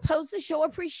 we're supposed to show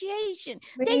appreciation.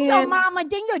 Didn't your mama,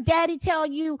 didn't your daddy tell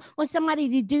you when somebody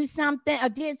to do something or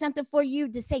did something for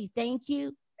you to say thank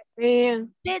you?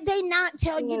 Did they not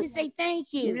tell you to say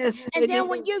thank you? And then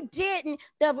when you didn't,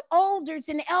 the elders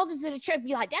and the elders of the church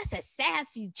be like, that's a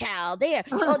sassy child there.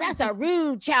 Oh, that's a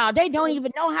rude child. They don't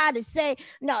even know how to say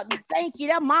no, thank you.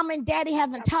 Their mom and daddy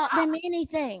haven't taught them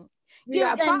anything. We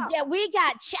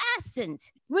got chastened.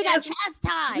 We got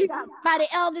chastised by the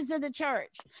elders of the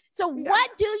church. So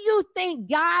what do you think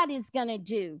God is going to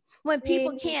do when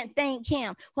people can't thank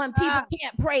him, when people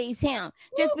can't praise him?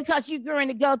 Just because you're going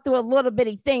to go through a little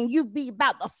bitty thing, you be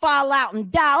about to fall out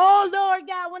and die. Oh, Lord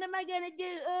God, what am I going to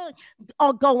do?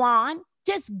 Oh, go on.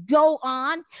 Just go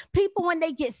on. People, when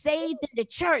they get saved in the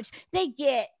church, they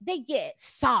get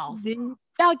soft.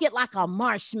 They'll get like a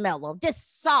marshmallow,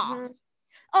 just soft.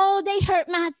 Oh, they hurt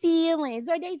my feelings.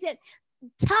 Or they said,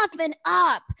 toughen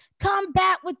up. Come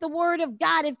back with the word of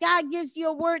God. If God gives you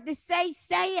a word to say,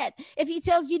 say it. If he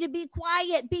tells you to be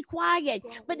quiet, be quiet.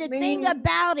 But the thing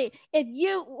about it, if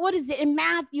you, what is it in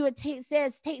Matthew? It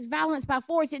says, takes violence by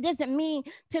force. It doesn't mean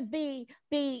to be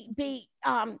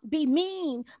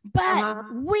mean, but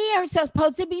we are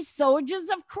supposed to be soldiers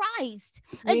of Christ.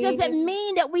 It doesn't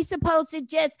mean that we're supposed to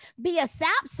just be a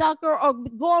sapsucker or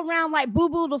go around like Boo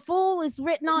Boo the Fool is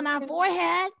written on our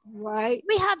forehead. Right.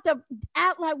 We have to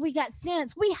act like we got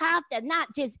sense. We have to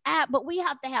not just act, but we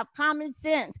have to have common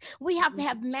sense. We have to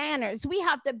have manners. We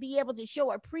have to be able to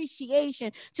show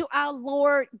appreciation to our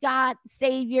Lord God,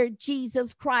 Savior,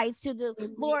 Jesus Christ, to the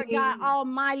Lord God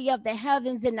Almighty of the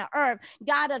heavens and the earth,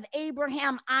 God of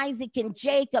Abraham, Isaac, and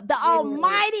Jacob, the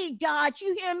Almighty God.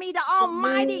 You hear me? The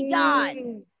Almighty God.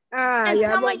 And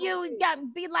some of you got to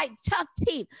be like tough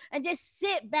teeth and just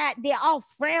sit back there all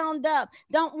frowned up.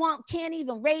 Can't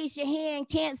even raise your hand,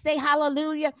 can't say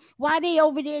hallelujah. Why they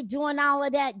over there doing all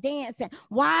of that dancing?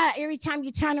 Why every time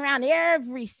you turn around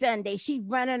every Sunday, she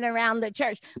running around the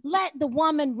church? Let the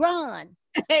woman run.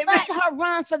 Let her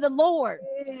run for the Lord.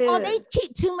 Oh, they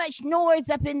keep too much noise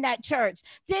up in that church.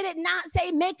 Did it not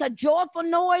say make a joyful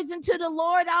noise unto the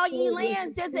Lord, all ye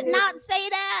lands? Does it not say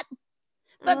that?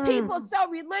 But people so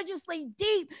religiously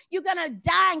deep, you're going to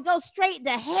die and go straight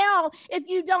to hell if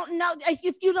you don't know,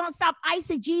 if you don't stop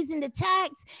eisegesing the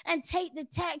text and take the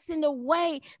text in the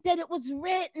way that it was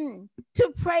written,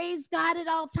 to praise God at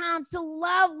all times, to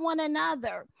love one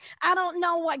another. I don't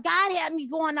know what God had me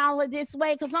going all of this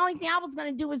way, because the only thing I was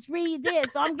going to do is read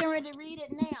this. So I'm getting ready to read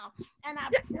it now. And I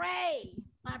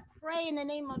pray in the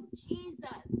name of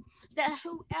Jesus that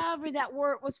whoever that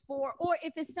word was for, or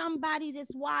if it's somebody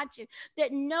that's watching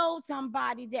that knows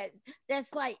somebody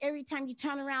that's like every time you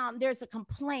turn around, there's a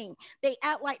complaint. They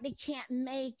act like they can't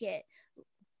make it.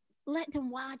 Let them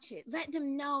watch it. Let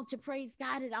them know to praise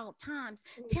God at all times.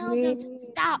 Tell them to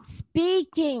stop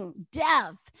speaking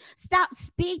death. Stop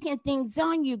speaking things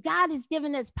on you. God has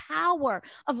given us power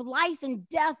of life and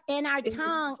death in our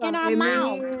tongue, in our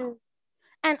mouth.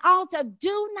 And also,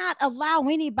 do not allow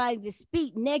anybody to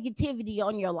speak negativity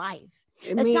on your life.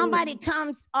 If somebody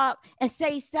comes up and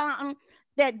say something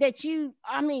that you're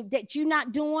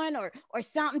not doing, or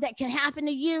something that can happen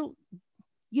to you,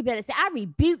 you better say, I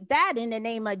rebuke that in the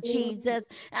name of Jesus.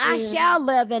 I shall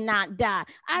live and not die.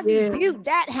 I rebuke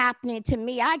that happening to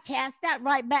me. I cast that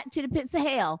right back to the pits of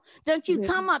hell. Don't you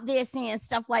come up there saying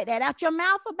stuff like that out your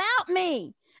mouth about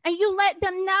me. And you let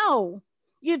them know.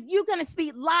 If you're going to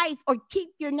speak life or keep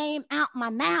your name out my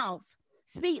mouth,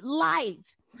 speak life.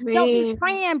 Don't be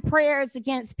praying prayers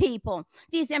against people.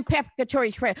 These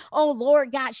imprecatory prayers. Oh,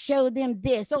 Lord God, show them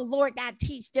this. Oh, Lord God,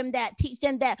 teach them that. Teach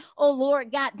them that. Oh,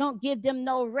 Lord God, don't give them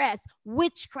no rest.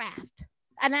 Witchcraft.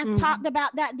 And I talked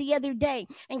about that the other day,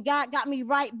 and God got me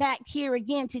right back here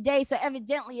again today. So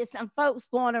evidently it's some folks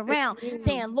going around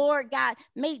saying, Lord God,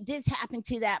 make this happen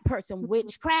to that person.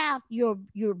 Witchcraft,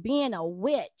 you're being a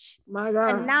witch, my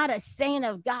God, and not a saint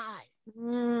of God.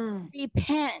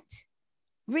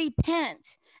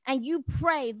 Repent. And you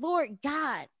pray, Lord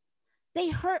God, they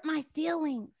hurt my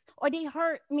feelings, or they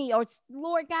hurt me, or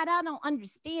Lord God, I don't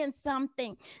understand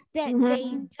something that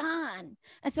they've done.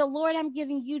 And so, Lord, I'm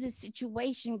giving you the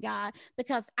situation, God,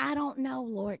 because I don't know,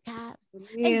 Lord God. And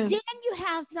then you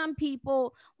have some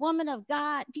people, woman of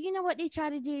God, do you know what they try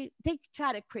to do? They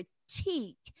try to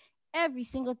critique every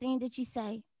single thing that you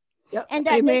say. And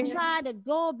that they try to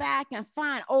go back and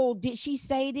find, oh, did she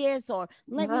say this? Or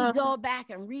let me go back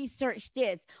and research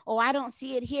this. Oh, I don't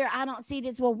see it here. I don't see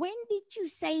this. Well, when did you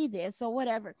say this, or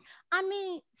whatever? I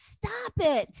mean, stop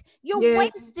it. You're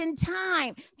wasting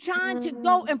time trying to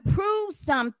go and prove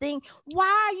something.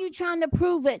 Why are you trying to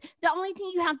prove it? The only thing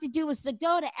you have to do is to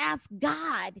go to ask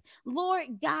God,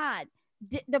 Lord God,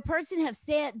 the person have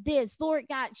said this, Lord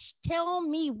God, tell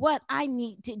me what I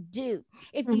need to do.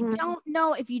 If you don't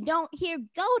know, if you don't hear,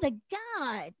 go to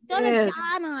God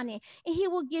on it, and he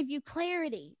will give you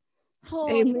clarity.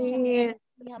 Amen.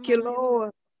 Thank you, Lord.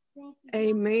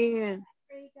 Amen.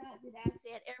 Pray, God, that I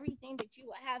said everything that you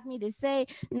would have me to say,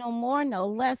 no more, no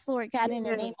less, Lord God, in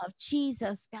the name of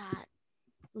Jesus, God.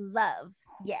 Love.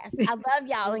 Yes, I love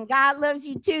y'all, and God loves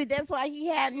you too. That's why he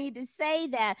had me to say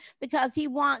that, because he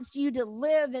wants you to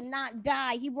live and not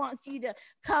die. He wants you to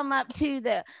come up to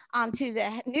the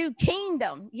new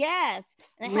kingdom. Yes,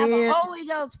 and have a Holy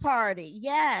Ghost party.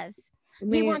 Yes.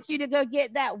 He wants you to go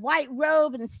get that white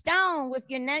robe and stone with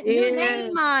your new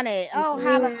name on it. Oh,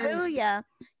 hallelujah.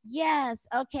 Yes.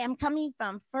 Okay, I'm coming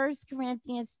from 1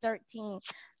 Corinthians 13,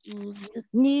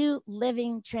 New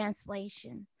Living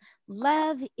Translation.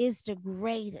 Love is the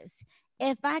greatest.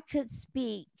 If I could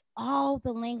speak all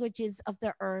the languages of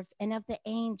the earth and of the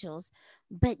angels,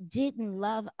 but didn't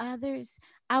love others,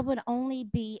 I would only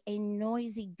be a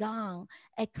noisy gong,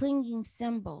 a clinging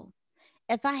cymbal.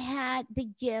 If I had the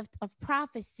gift of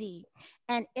prophecy,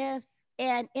 and if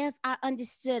I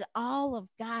understood all of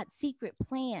God's secret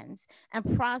plans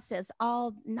and process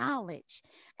all knowledge,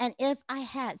 and if I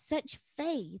had such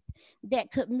faith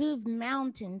that could move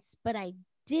mountains, but I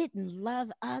didn't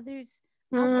love others,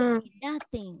 I would be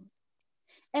nothing.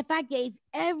 If I gave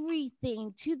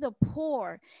everything to the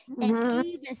poor and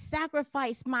even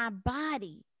sacrificed my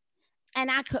body,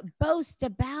 and I could boast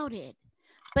about it,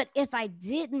 but if I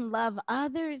didn't love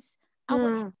others, I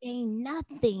would gain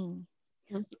nothing.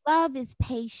 Love is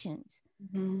patient,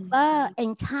 love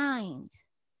and kind.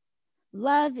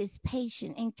 Love is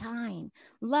patient and kind.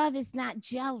 Love is not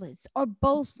jealous or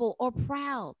boastful or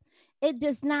proud. It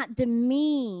does not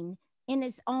demean in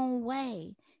its own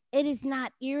way. It is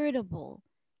not irritable,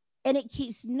 and it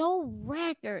keeps no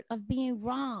record of being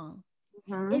wrong.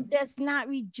 It does not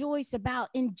rejoice about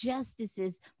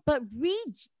injustices, but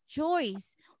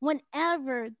rejoice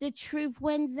whenever the truth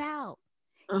wins out.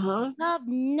 Love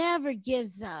never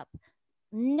gives up,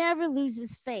 never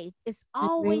loses faith, is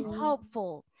always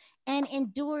hopeful, and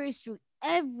endures through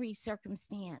every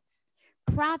circumstance.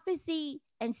 prophecy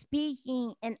and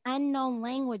speaking in unknown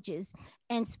languages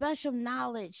and special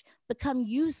knowledge become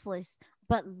useless,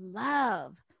 but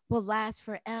love will last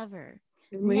forever.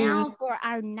 Amen. Now, for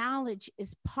our knowledge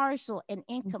is partial and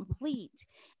incomplete,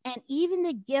 and even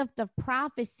the gift of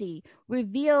prophecy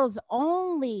reveals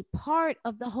only part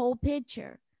of the whole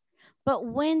picture. But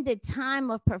when the time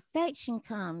of perfection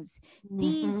comes,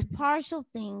 these partial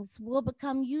things will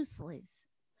become useless.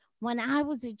 When I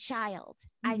was a child,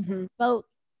 I spoke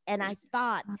and I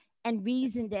thought and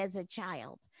reasoned as a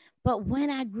child. But when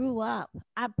I grew up,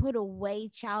 I put away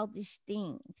childish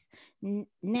things.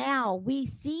 Now we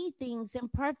see things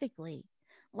imperfectly,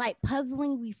 like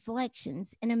puzzling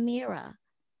reflections in a mirror.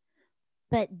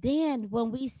 But then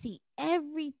when we see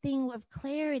everything with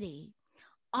clarity,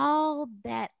 all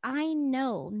that I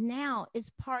know now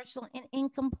is partial and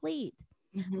incomplete.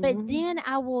 But then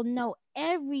I will know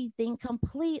everything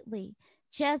completely,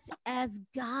 just as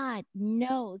God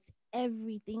knows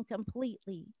everything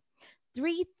completely.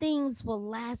 3 things will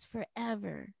last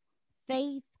forever: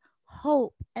 faith,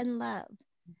 hope, and love.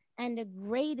 And the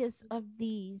greatest of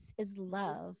these is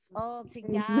love. Oh, to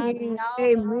God be all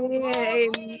the glory.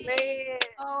 Amen.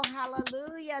 Oh,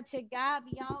 hallelujah. To God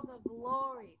be all the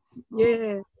glory.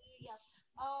 Yeah.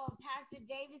 Oh, Pastor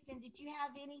Davison, did you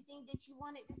have anything that you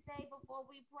wanted to say before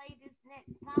we play this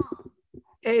next song?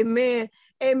 Amen.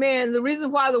 Amen. The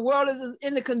reason why the world is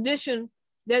in the condition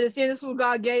that it's in is what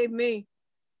God gave me,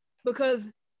 because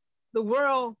the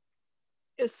world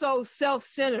is so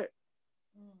self-centered.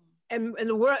 And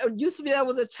the world, it used to be, there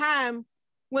was a time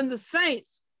when the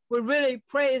saints would really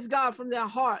praise God from their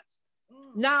hearts.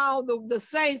 Now the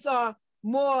saints are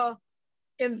more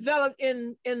enveloped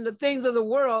in the things of the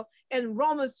world. And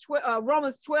Romans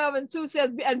 12:2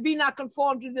 says, and be not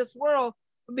conformed to this world,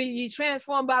 but be ye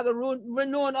transformed by the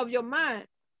renewing of your mind.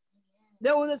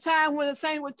 There was a time when the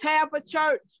saints would tear up a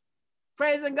church,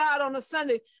 praising God on a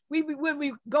Sunday. We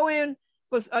go in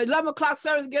for 11 o'clock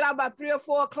service, get out by 3 or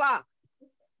 4 o'clock.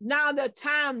 Now they're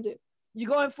timed it. You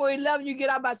go in for 11, you get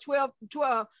out by 12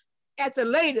 at the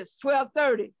latest,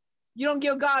 12:30. You don't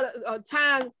give God a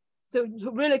time to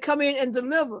really come in and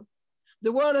deliver.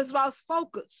 The world has lost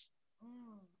focus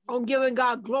on giving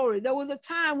God glory. There was a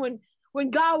time when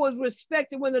God was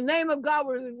respected, when the name of God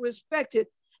was respected.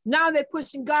 Now they're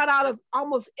pushing God out of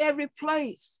almost every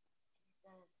place.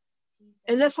 Jesus.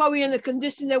 And that's why we're in the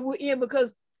condition that we're in,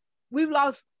 because we've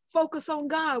lost focus on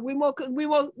God.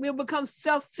 We'll become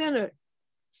self-centered,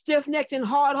 stiff-necked, and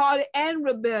hard-hearted, and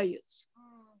rebellious.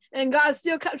 And God's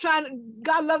still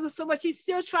God loves us so much, he's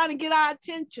still trying to get our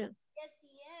attention. Yes, he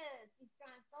is. He's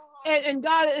trying so hard. And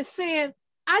God is saying,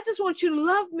 I just want you to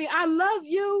love me. I love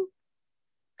you.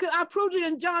 Because I proved it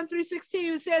in John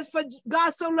 3:16. It says, for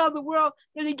God so loved the world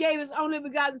that he gave his only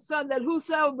begotten son, that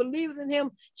whosoever believes in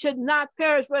him should not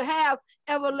perish, but have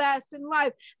everlasting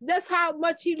life. That's how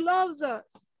much he loves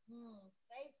us.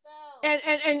 Say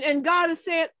so. And God is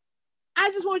saying, I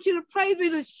just want you to praise me,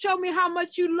 to show me how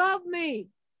much you love me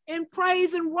in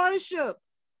praise and worship.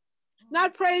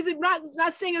 Not praising,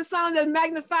 not singing songs that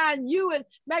magnifying you and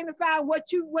magnifying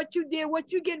what you did,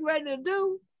 what you getting ready to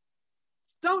do.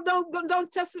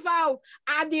 Don't testify, oh,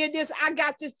 I did this, I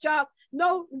got this job.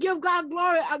 No, give God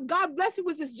glory. God bless you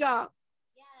with this job.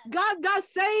 Yes. God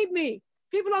saved me.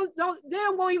 People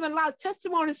don't even allow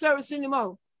testimony service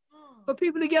anymore for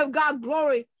people to give God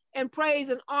glory and praise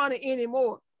and honor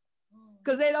anymore,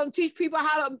 because they don't teach people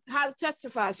how to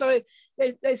testify. So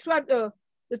they swept the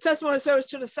testimony service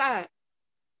to the side.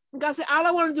 And God said, all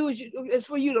I want to do is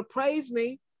for you to praise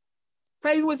me.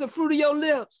 Praise me with the fruit of your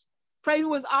lips. Praise me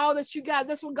with all that you got.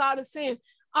 That's what God is saying.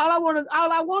 All I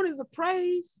want is a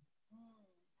praise.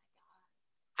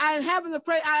 I inhabit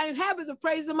the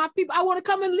praise of my people. I want to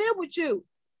come and live with you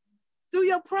through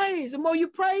your praise. The more you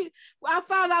pray, I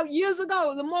found out years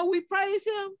ago, the more we praise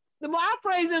him, the more I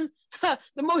praise him,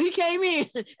 the more he came in.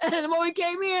 And the more he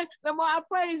came in, the more I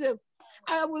praise him.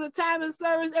 I was a time in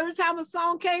service, every time a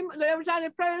song came, every time they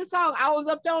played a song, I was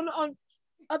up there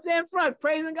up there in front,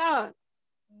 praising God.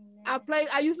 I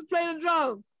used to play the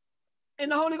drum,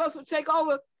 and the Holy Ghost would take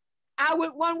over. I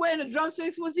went one way and the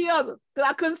drumsticks was the other, because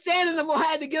I couldn't stand it anymore. I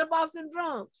had to get up off them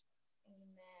drums. Amen.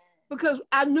 Because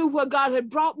I knew where God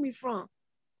had brought me from.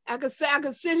 I could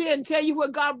sit here and tell you where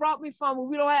God brought me from.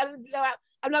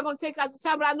 I'm not going to take out the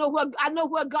time, but I know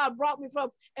where God brought me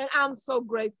from, and I'm so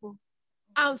grateful.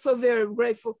 I'm so very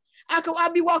grateful.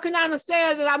 I'll be walking down the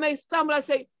stairs and I may stumble. I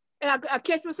say, and I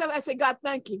catch myself. I say, God,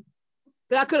 thank you.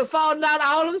 That I could have fallen down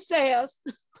all of the stairs.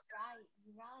 Right,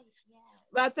 yeah.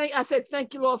 But I said,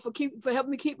 thank you, Lord, for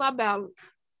helping me keep my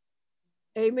balance.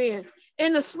 Amen.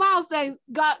 in the small thing,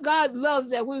 God loves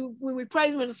that when we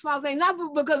praise him in the small thing, not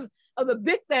because of the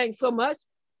big things so much,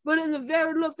 but in the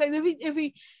very little things.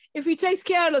 If he takes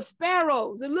care of the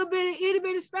sparrows, the little bitty itty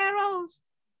bitty sparrows,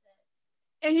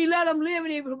 and he let them live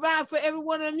and he provide for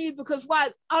everyone in need, because why?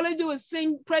 All they do is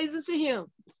sing praises to him.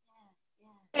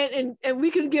 Yes, yes. And we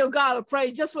can give God a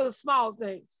praise just for the small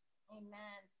things.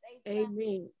 Amen. Say so.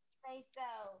 Amen. Say so.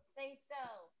 Say so.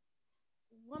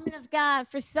 Woman of God,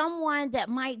 for someone that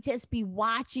might just be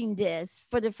watching this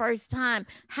for the first time,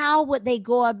 how would they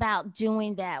go about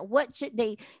doing that? What should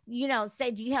they,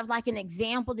 say? Do you have like an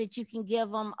example that you can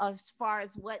give them as far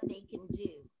as what they can do?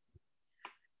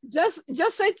 Just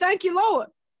say thank you, Lord.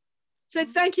 Say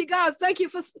thank you, God. Thank you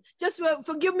for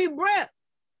giving me breath.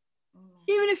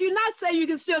 Even if you're not saying, you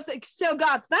can still tell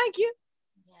God thank you.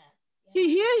 Yes. He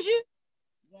hears you.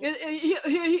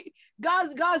 Yes.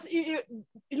 God's ear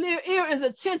is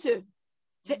attentive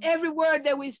to every word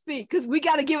that we speak, because we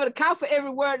got to give an account for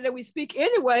every word that we speak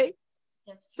anyway.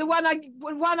 So why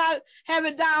not have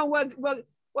it down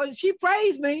where she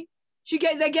praised me,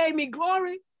 they gave me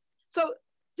glory. So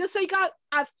just say, God,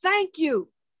 I thank you.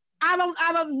 I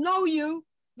don't know you,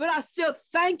 but I still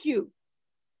thank you.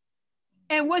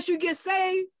 And once you get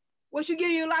saved, once you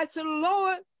give your life to the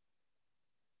Lord,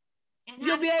 and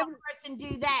you'll be able to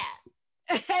do that.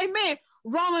 Amen.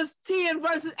 Romans 10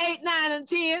 verses 8, 9, and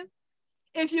 10.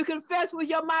 If you confess with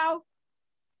your mouth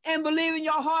and believe in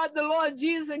your heart the Lord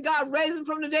Jesus and God raised him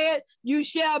from the dead, you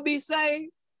shall be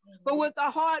saved. For with the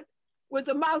heart, with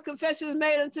the mouth, confession is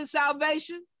made unto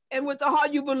salvation, and with the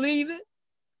heart you believe it.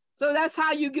 So that's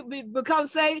how you become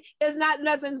saved. It's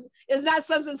not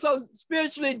something so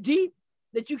spiritually deep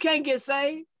that you can't get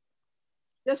saved.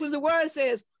 That's what the word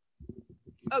says.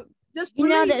 Just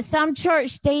believe. That some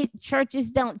churches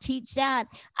don't teach that.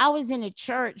 I was in a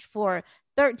church for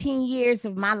 13 years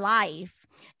of my life,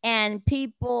 and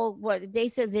people, they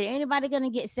said, is anybody going to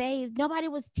get saved? Nobody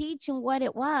was teaching what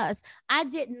it was. I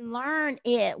didn't learn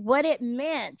what it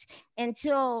meant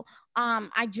until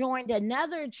I joined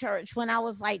another church when I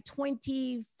was like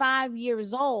 25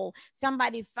 years old.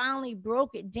 Somebody finally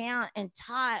broke it down and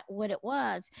taught what it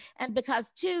was. And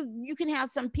because too, you can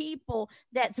have some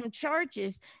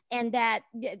churches, and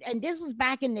this was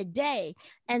back in the day,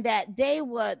 and that they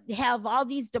would have all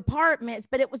these departments,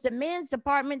 but it was the men's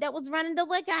department that was running the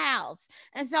liquor house.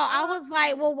 And so I was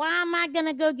like, well, why am I going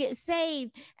to go get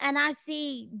saved? And I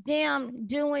see them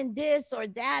doing this or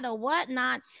that or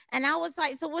whatnot. And I was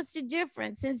like, so what's the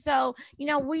difference? And so,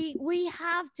 we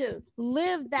have to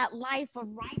live that life of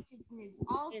righteousness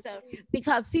also,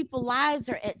 because people's lives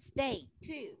are at stake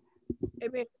too.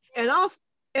 Amen. And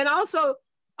also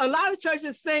a lot of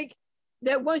churches think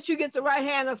that once you get the right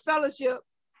hand of fellowship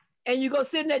and you go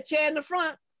sit in that chair in the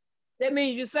front, that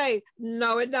means you're saved.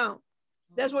 No, it don't.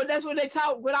 That's what they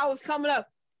taught when I was coming up.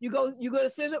 You go to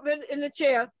sit up in the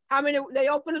chair. They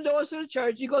open the doors to the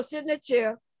church. You go sit in that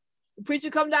chair. The preacher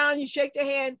come down, you shake their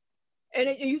hand, and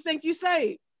you think you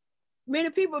saved. Many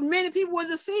people were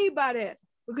deceived by that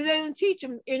because they didn't teach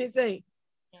them anything.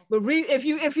 Yes. But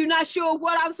if you're not sure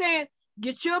what I'm saying,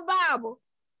 get your Bible.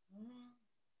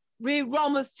 Read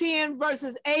Romans 10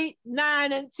 verses 8,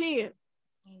 9, and 10. Amen.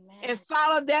 And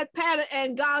follow that pattern,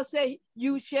 and God said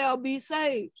you shall be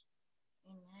saved.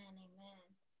 Amen.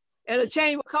 And a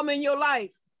change will come in your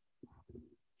life.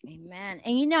 Amen.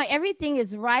 And everything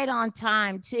is right on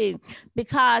time too,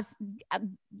 because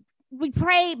we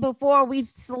prayed before we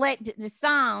selected the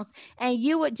songs, and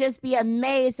you would just be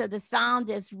amazed at the sound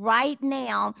that's right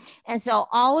now. And so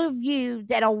all of you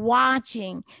that are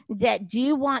watching that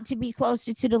do want to be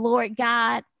closer to the Lord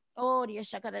God,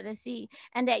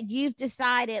 and that you've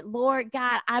decided, Lord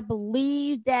God, I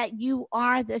believe that you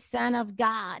are the Son of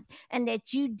God and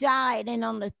that you died, and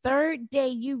on the third day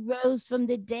you rose from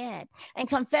the dead, and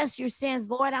confess your sins.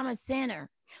 Lord, I'm a sinner.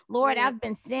 Lord, I've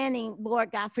been sinning.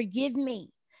 Lord God, forgive me.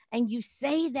 And you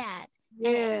say that,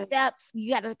 and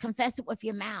you got to confess it with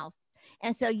your mouth.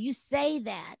 And so you say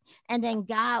that, and then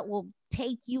God will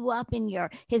take you up in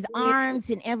his arms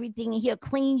and everything, and he'll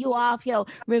clean you off. He'll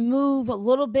remove a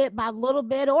little bit by little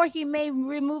bit, or he may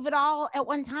remove it all at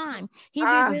one time. He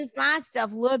removed my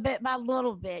stuff little bit by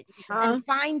little bit. And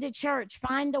find a church,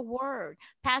 find a word.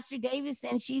 Pastor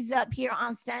Davison, she's up here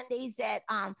on Sundays at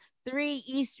 3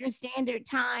 Eastern Standard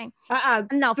Time.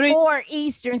 4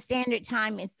 Eastern Standard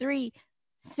Time and 3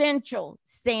 Central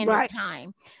Standard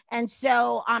Time. And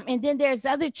so and then there's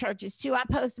other churches too. I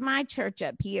post my church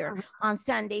up here on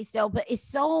Sunday. So but it's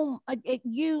so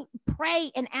you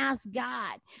pray and ask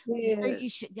God where you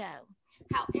should go.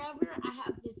 However, I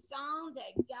have this song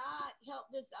that God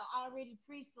helped us already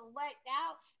pre-select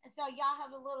out. And so y'all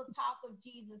have a little talk of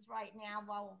Jesus right now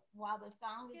while the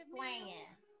song is playing.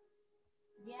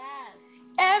 Yes.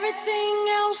 Everything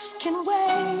else can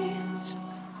wait.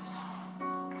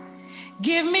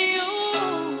 Give me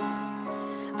you.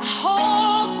 I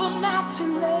hope I'm not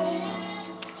too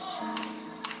late.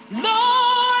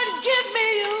 Lord, give me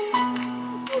you.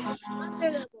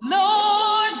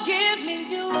 Lord, give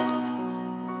me you.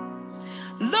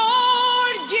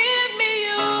 Lord, give me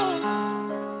you.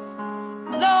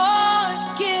 Lord,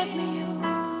 give me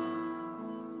you.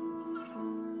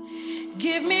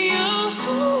 Give me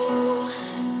you.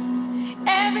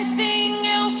 Everything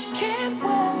else can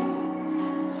wait.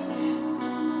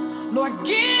 Lord,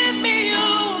 give me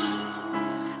you.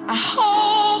 I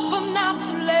hope I'm not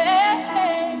too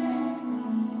late.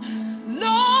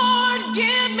 Lord,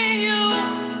 give me you.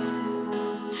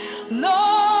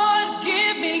 Lord,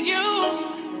 give me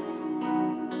you.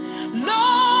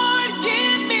 Lord,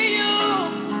 give me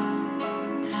you.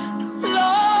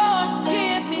 Lord,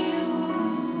 give me you.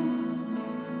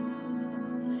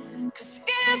 'Cause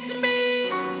it's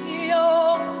me,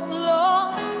 oh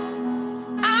Lord.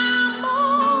 I'm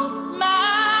on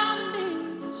my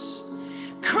knees,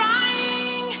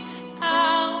 crying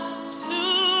out to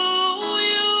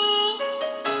you.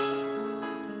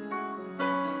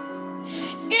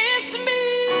 It's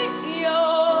me,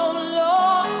 oh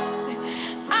Lord.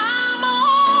 I'm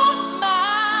on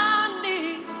my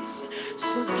knees,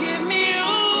 so give me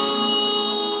you.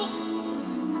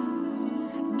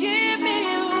 Give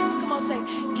me you. Come on, say,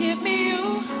 give me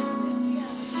you.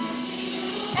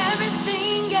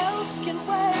 Everything else can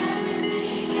wait.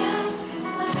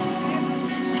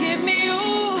 Give me you.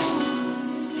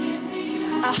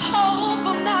 I hope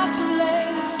I'm not too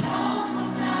late.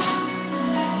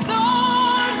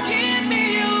 Lord, give me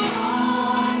you.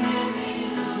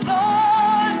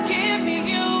 Lord, give me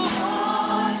you.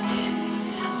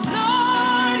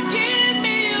 Lord, give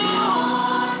me you.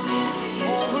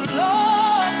 Oh,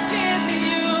 Lord, give me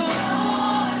you.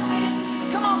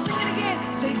 Come on, sing it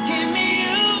again. Say, give me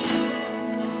you.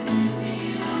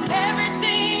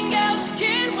 Everything else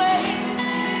can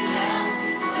wait.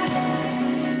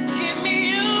 Give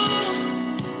me you.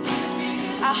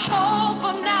 I hope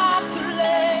I'm not too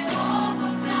late.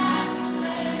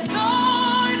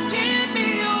 Lord, give me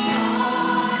you.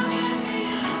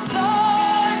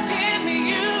 Lord, give me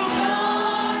you.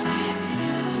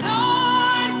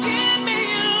 Lord, give me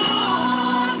you.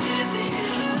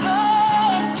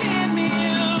 Lord, give me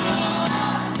you.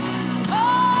 Oh,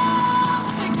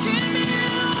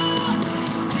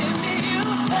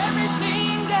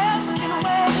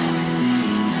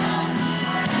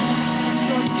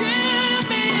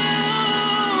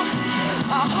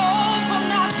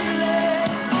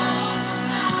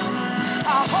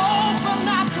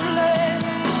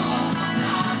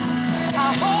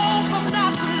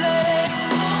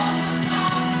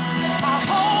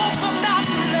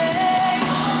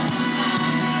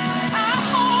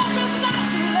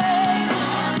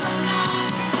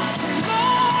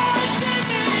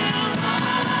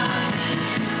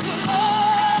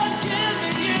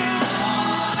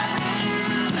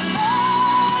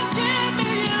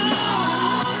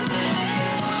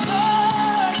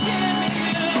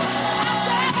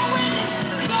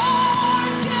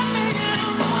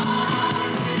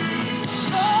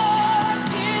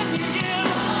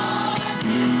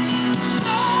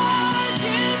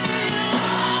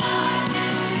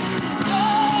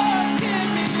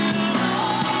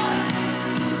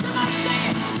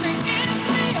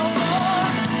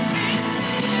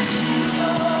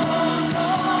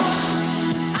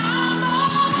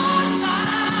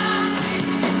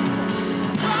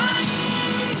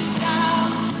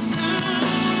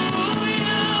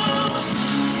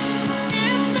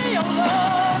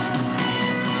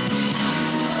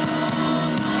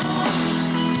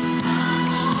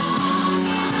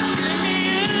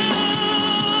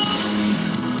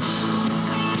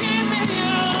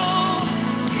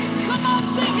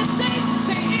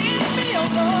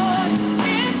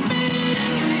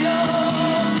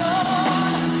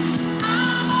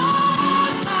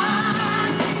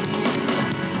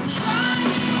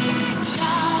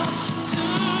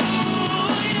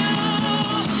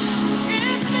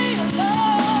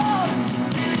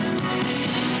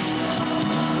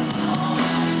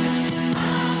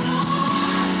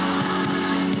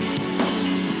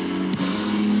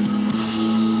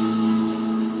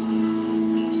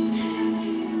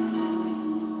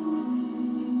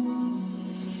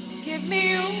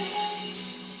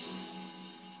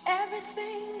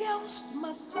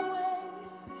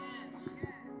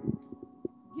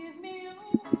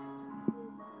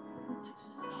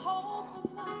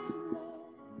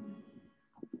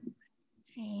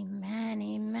 Amen,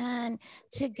 amen.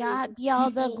 To God be all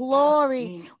the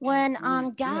glory. When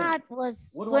God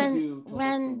was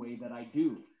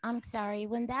I'm sorry,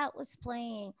 when that was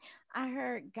playing, I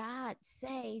heard God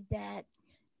say that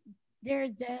there are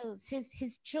those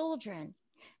his children,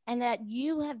 and that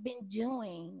you have been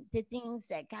doing the things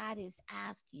that God has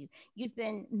asked you. You've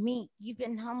been meek, you've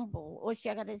been humble, or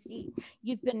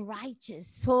you've been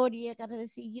righteous,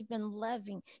 you've been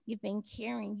loving, you've been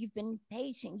caring, you've been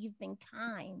patient, you've been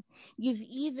kind. You've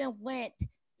even went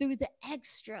through the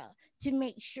extra to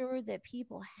make sure that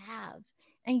people have.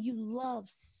 And you love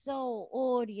so.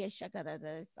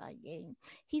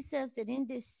 He says that in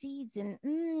this season,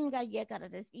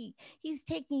 he's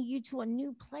taking you to a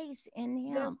new place in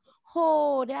him.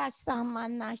 Oh, that's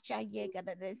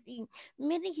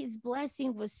many he's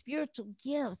blessing with spiritual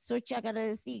gifts. So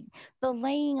the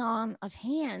laying on of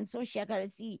hands, or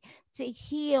to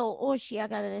heal, or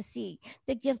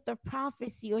the gift of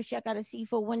prophecy, or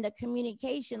for when the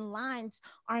communication lines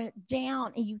aren't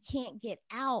down and you can't get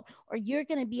out, or you're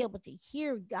going to be able to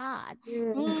hear God.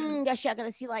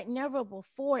 Like never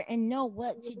before, and know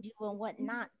what to do and what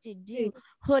not to do.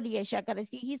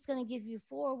 He's going to give you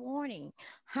forewarning.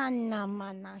 When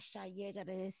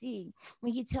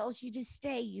he tells you to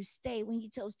stay, you stay. When he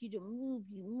tells you to move,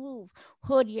 you move.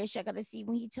 When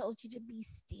he tells you to be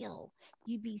still,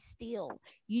 you be still.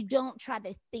 You don't try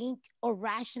to think or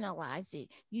rationalize it.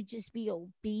 You just be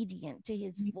obedient to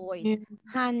his voice.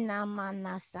 And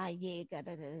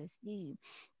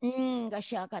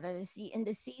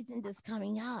the season that's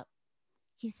coming up,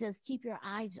 he says, keep your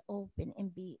eyes open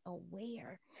and be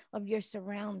aware of your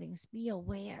surroundings. Be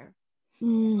aware.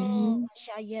 He's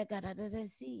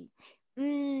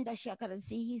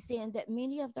saying that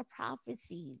many of the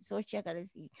prophecies that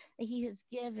he has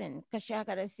given,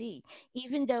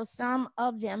 even though some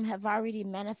of them have already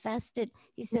manifested,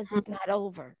 he says it's not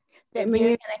over. That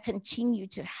they're going to continue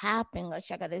to happen.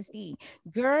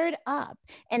 Gird up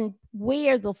and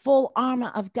wear the full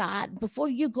armor of God. Before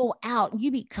you go out,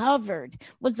 you be covered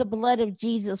with the blood of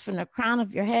Jesus from the crown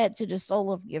of your head to the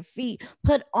sole of your feet.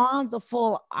 Put on the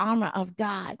full armor of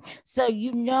God. So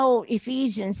you know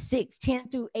Ephesians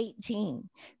 6:10-18.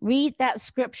 Read that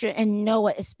scripture and know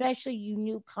it, especially you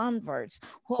new converts.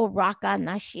 The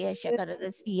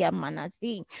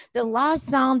last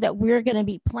song that we're going to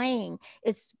be playing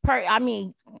is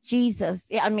Jesus.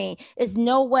 It's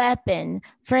no weapon,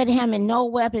 Fred Hammond, no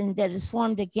weapon that is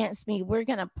formed against me. We're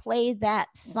going to play that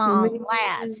song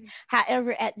last.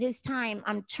 However, at this time,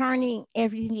 I'm turning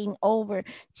everything over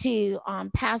to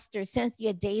Pastor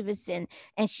Cynthia Davison,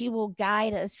 and she will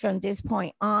guide us from this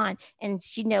point on. And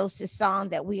she knows the song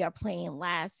that we are playing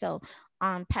last. So,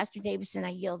 Pastor Davison, I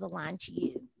yield the line to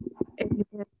you.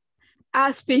 Amen.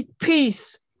 I speak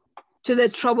peace to the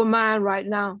troubled mind right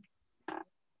now.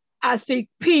 I speak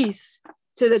peace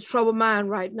to the troubled mind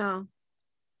right now.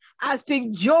 I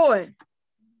speak joy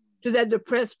to that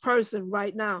depressed person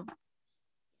right now.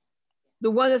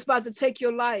 The one that's about to take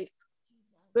your life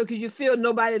because you feel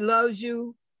nobody loves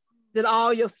you, that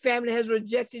all your family has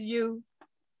rejected you,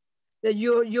 that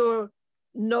you're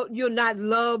not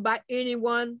loved by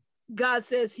anyone. God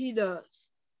says he does.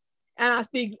 And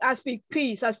I speak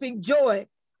peace, I speak joy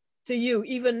to you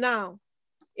even now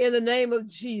in the name of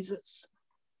Jesus.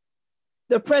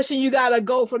 Depression, you got to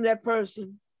go from that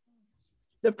person.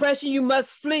 Depression, you must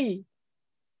flee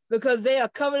because they are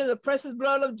covered in the precious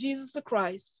blood of Jesus the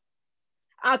Christ.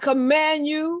 I command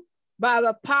you by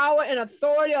the power and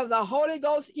authority of the Holy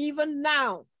Ghost even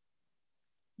now.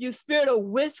 You spirit of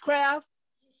witchcraft,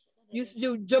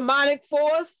 you demonic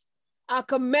force, I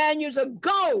command you to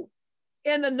go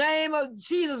in the name of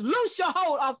Jesus. Loose your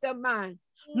hold off their mind.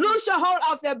 Loose your hold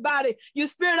off their body. You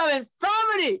spirit of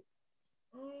infirmity.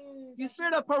 You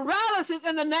spirit of paralysis,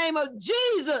 in the name of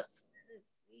Jesus.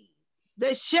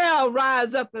 They shall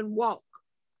rise up and walk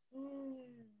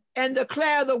and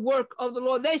declare the work of the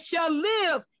Lord. They shall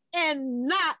live and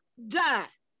not die.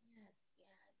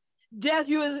 Death,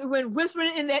 you have been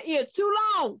whispering in their ear too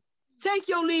long. Take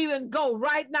your leave and go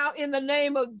right now in the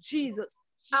name of Jesus.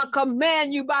 I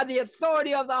command you by the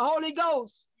authority of the Holy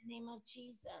Ghost. In the name of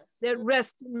Jesus. That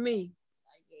rests in me.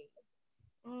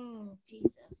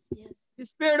 Jesus, yes. The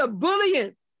spirit of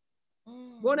bullying,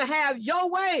 want to have your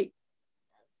way,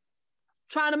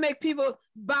 trying to make people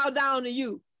bow down to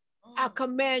you. I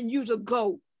command you to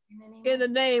go in the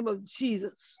name of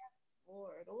Jesus.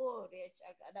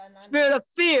 Spirit of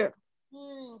fear,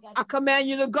 I command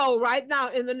you to go right now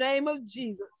in the name of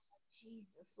Jesus.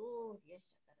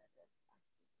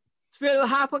 Spirit of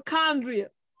hypochondria,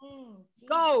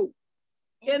 Go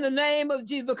in the name of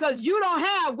Jesus, because you don't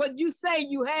have what you say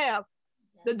you have.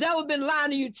 The devil been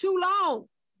lying to you too long.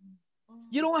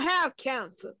 You don't have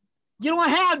cancer. You don't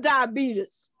have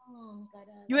diabetes.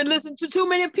 You been listening to too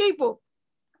many people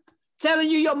telling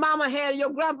you your mama had it, your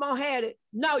grandma had it.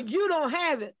 No, you don't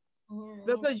have it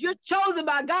because you're chosen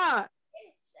by God.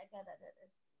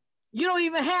 You don't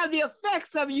even have the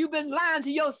effects of it. You've been lying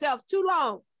to yourself too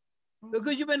long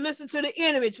because you've been listening to the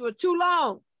enemy for too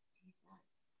long.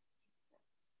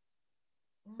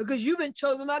 Because you've been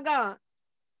chosen by God.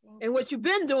 And what you've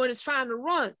been doing is trying to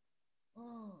run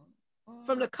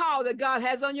from the call that God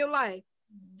has on your life.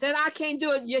 Saying, I can't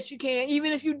do it. Yes, you can.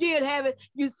 Even if you did have it,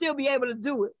 you'd still be able to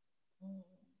do it.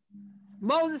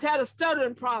 Moses had a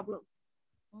stuttering problem.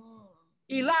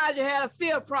 Elijah had a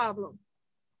fear problem.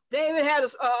 David had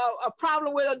a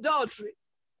problem with adultery,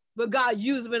 but God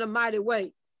used him in a mighty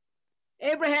way.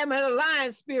 Abraham had a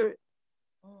lying spirit,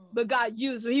 but God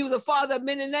used him. He was the father of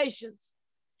many nations,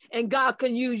 and God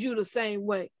can use you the same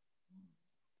way.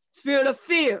 Spirit of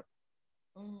fear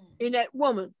in that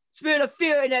woman, spirit of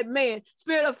fear in that man,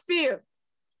 spirit of fear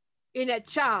in that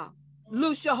child.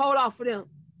 Loose your hold off of them.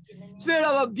 Spirit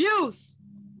of abuse,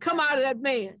 come out of that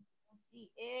man.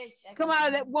 Come out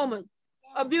of that woman.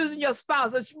 Abusing your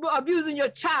spouse, abusing your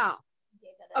child,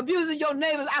 abusing your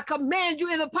neighbors. I command you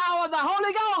in the power of the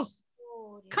Holy Ghost.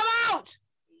 Come out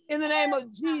in the name of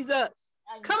Jesus.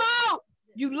 Come out,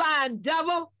 you lying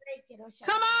devil.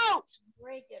 Come out,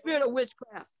 spirit of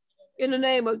witchcraft, in the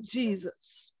name of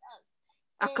Jesus.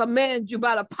 I command you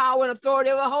by the power and authority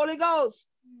of the Holy Ghost.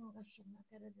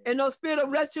 And no spirit of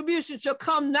retribution shall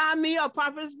come nigh me or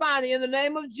prophetess Bonnie in the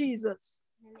name of Jesus.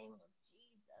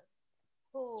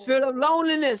 Spirit of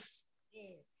loneliness.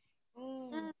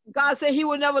 God said he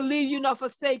will never leave you nor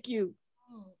forsake you.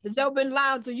 The devil been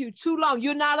lying to you too long.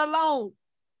 You're not alone.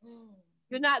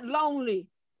 You're not lonely.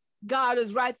 God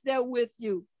is right there with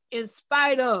you in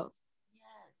spite of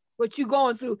what you're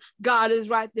going through. God is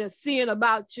right there seeing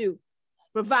about you.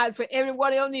 Provide for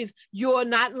everyone else needs. You're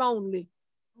not lonely.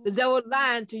 The devil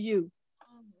lying to you.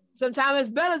 Sometimes it's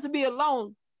better to be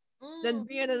alone than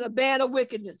being in a band of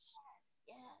wickedness.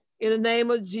 In the name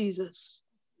of Jesus,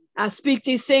 I speak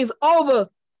these things over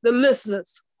the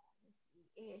listeners,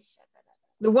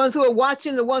 the ones who are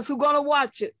watching, the ones who are going to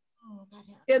watch it,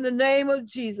 in the name of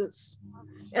Jesus.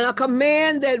 And I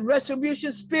command that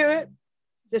retribution spirit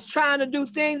that's trying to do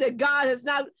things that God has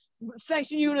not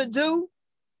sanctioned you to do,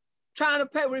 trying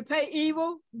to repay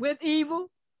evil with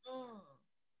evil,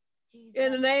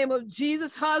 in the name of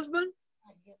Jesus. Husband,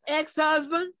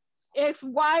 ex-husband,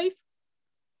 ex-wife,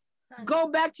 go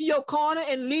back to your corner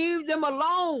and leave them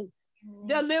alone.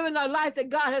 They're living a life that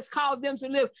God has called them to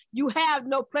live. You have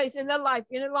no place in their life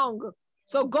any longer.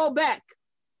 So go back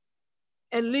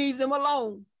and leave them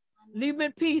alone. Leave them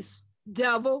in peace,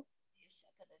 devil.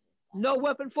 No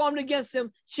weapon formed against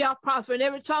them shall prosper. And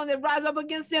every tongue that rises up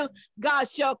against them, God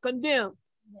shall condemn.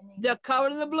 They're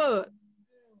covered in the blood.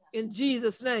 In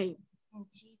Jesus' name.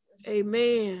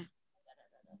 Amen.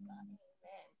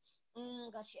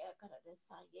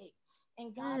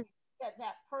 And God,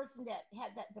 that person that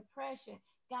had that depression,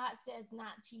 God says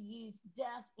not to use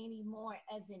death anymore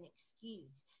as an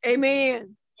excuse.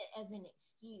 Amen. As an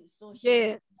excuse. So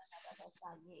yes.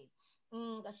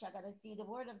 See, the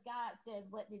word of God says,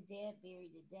 let the dead bury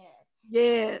the dead.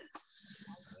 Yes.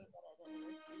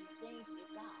 Thank you,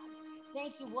 God.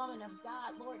 Thank you, woman of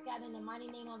God. Lord God, in the mighty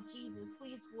name of Jesus,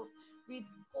 please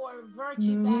pour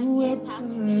virtue back in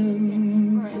Pastor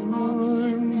Davison for all that she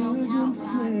has held out,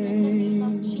 God. In the name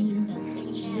of Jesus,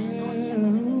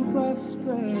 amen. Lord,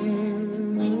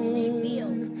 please reveal.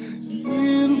 Jesus'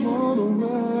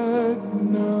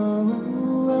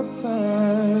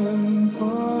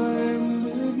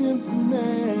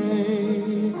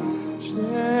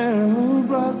 shall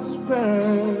prosper.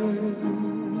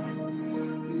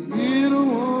 You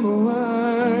don't want to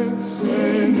work,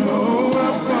 say no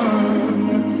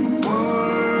weapon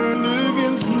formed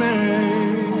against me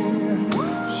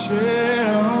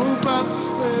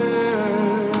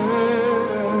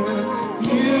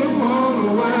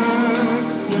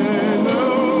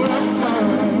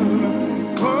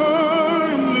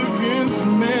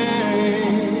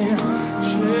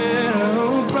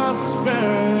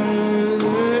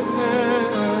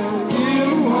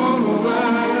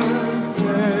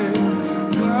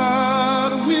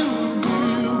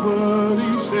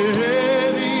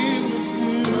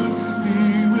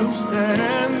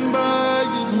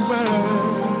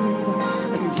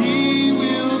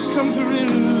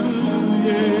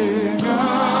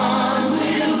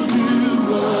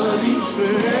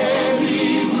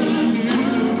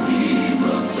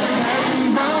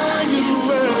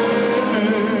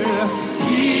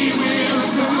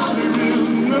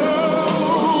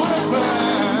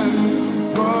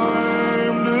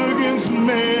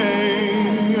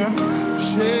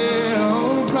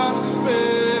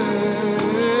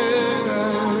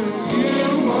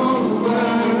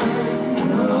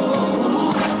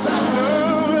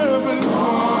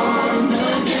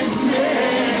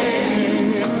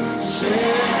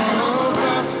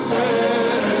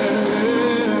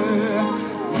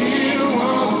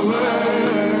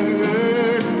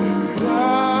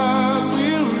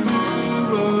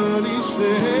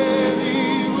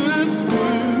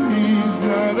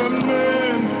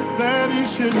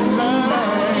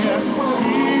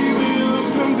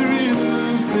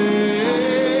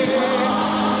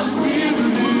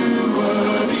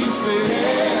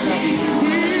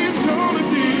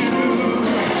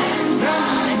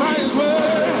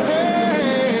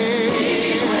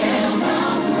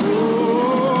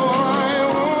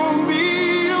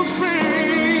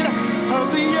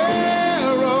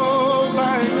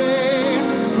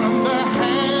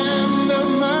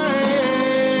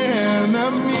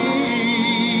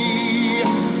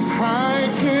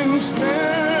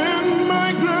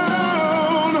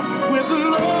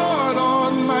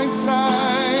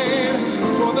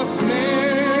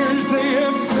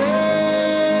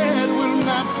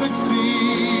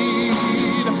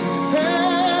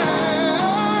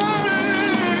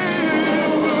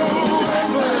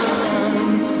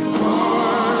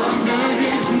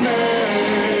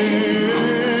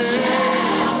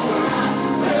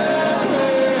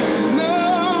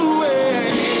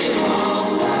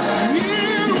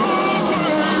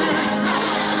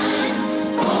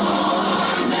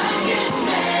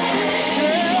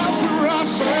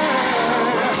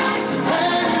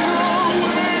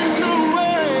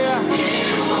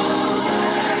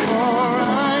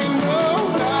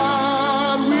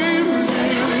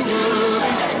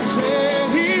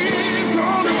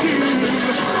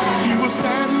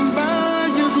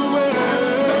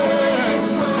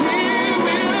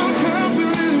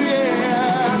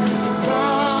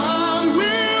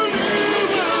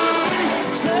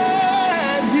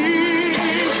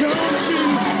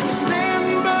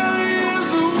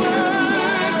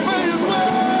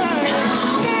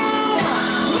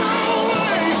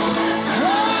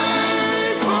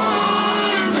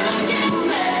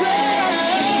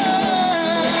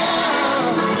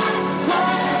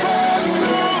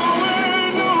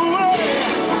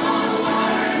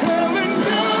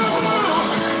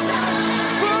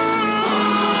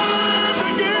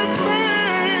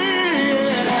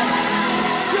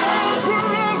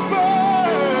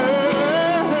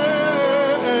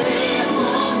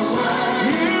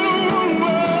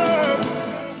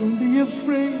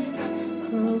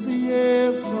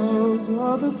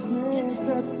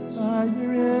Fire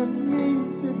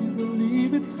enemies, if you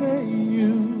believe it, say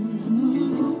you.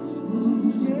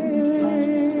 Yeah,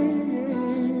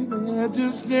 there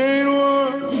just ain't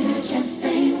one. There just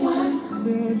ain't one.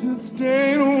 There just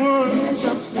ain't one. There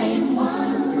just ain't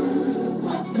one.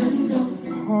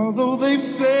 Although they've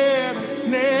said a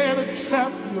snare, a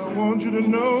trap, I want you to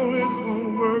know it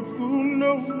won't work. Ooh,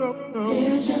 no, no, no.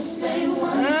 There just ain't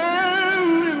one.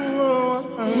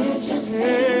 There just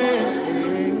ain't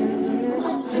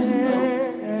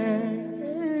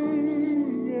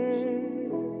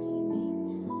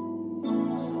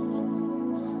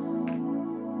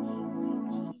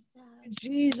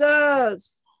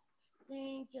Jesus.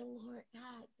 Thank you, Lord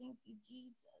God. Thank you,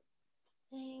 Jesus.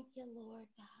 Thank you, Lord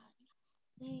God.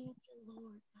 Thank you,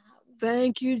 Lord God.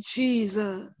 Thank you,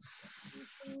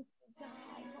 Jesus. Thank you,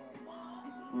 God, Lord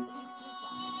God. Thank you,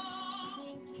 God.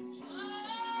 Thank you, Jesus.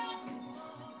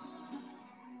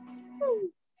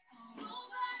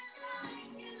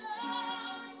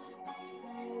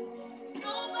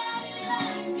 nobody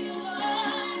like you,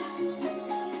 Lord.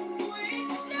 We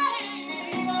say,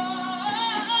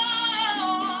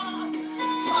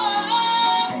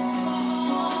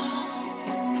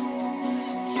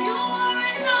 you are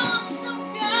an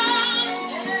awesome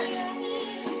God.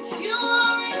 You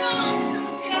are an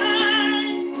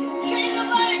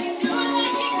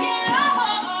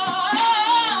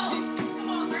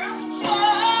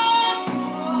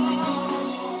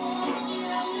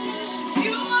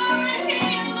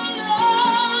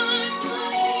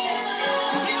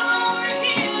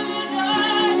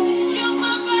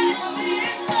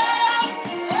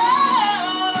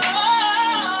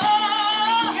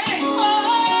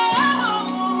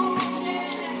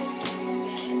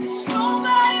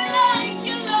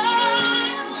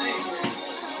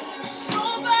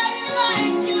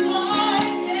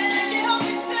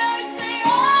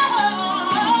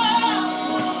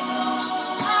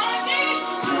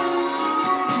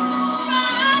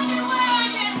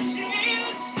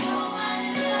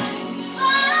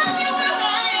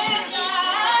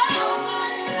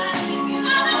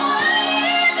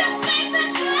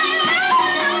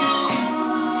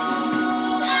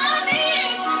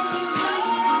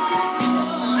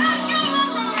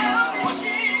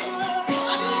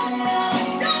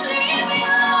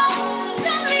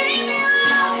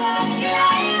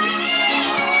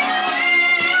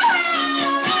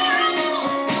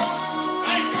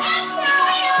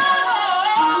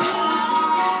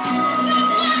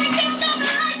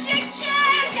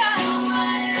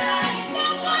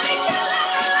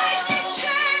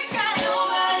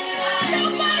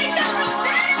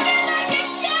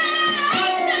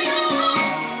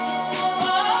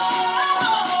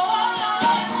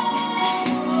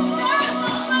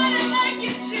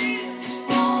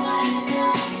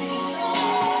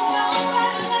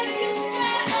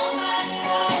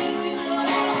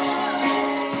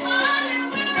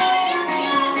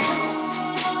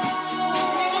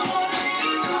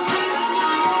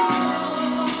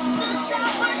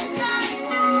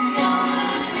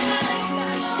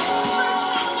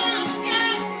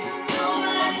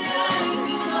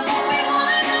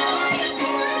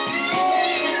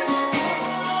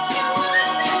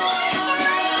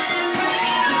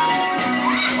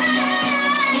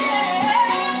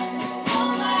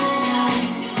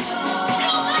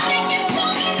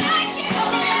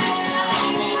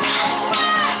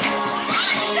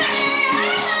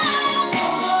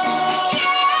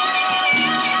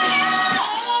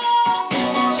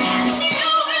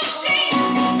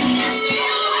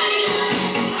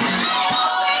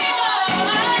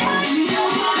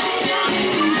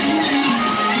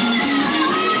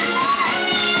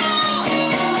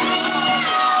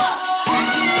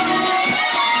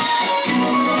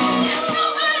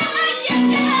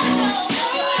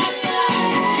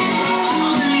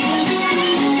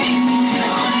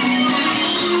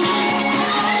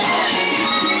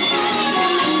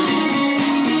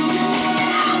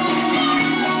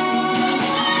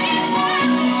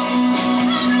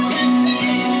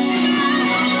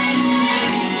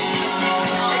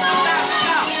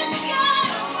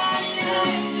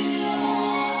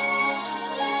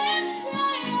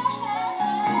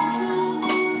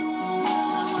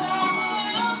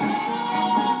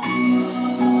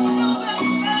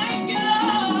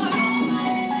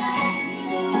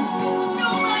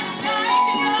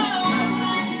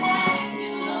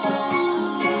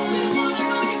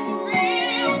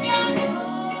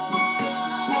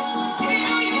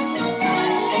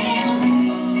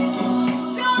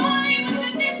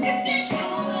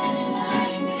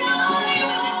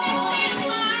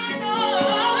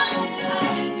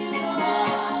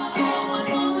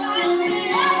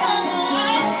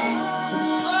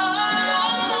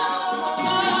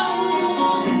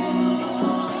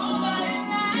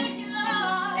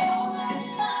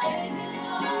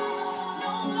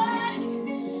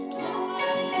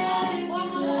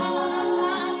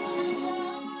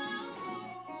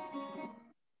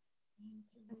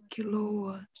Thank you,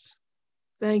 Lord.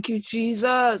 Thank you,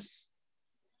 Jesus.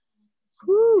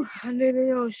 Whew. Thank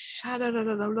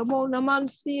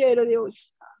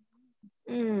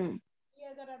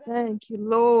you,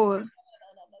 Lord.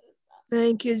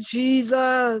 Thank you,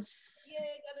 Jesus.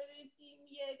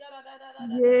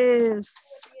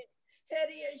 Yes.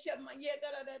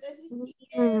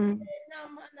 Mm.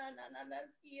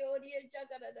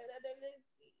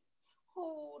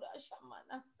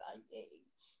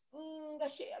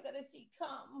 I gotta see,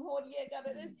 come, Horia,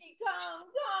 gotta see, come,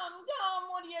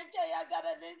 Horia, I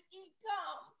gotta see,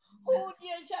 come,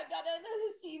 Horia, I gotta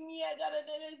see me, I gotta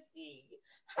see,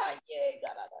 Haye,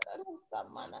 gotta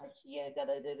samana, she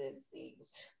gotta see,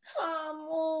 come,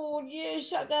 Horia,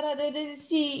 I gotta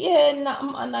see, and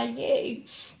Namana, ye,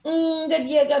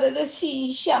 gotta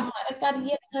see, Shamara,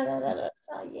 gotta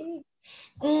say.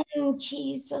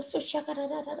 Jesus.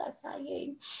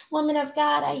 Woman of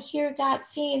God, I hear God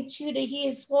saying too that He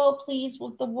is well pleased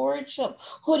with the worship.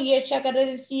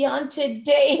 On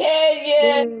today. Hey,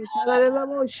 Yes.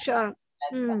 Hallelujah.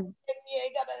 Mm.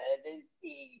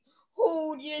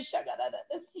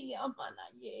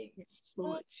 Yes,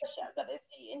 Lord.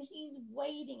 And He's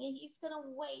waiting, and He's gonna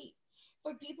wait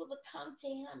for people to come to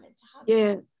Him and talk.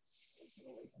 Yes.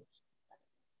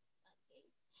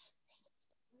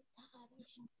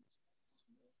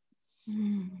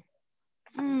 Mm.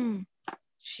 Mm.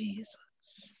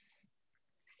 Jesus.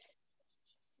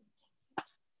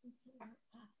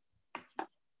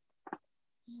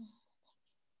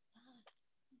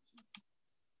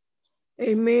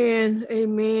 Amen.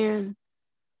 Amen.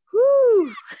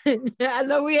 Whoo. I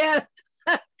know we had.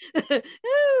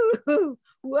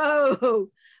 Whoa.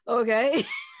 Okay.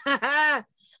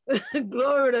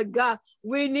 Glory to God.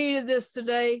 We needed this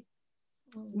today.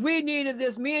 We needed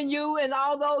this. Me and you and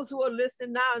all those who are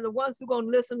listening now and the ones who are going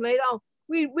to listen later on.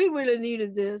 We really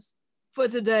needed this for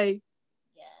today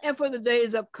and for the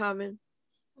days upcoming.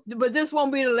 But this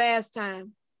won't be the last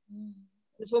time.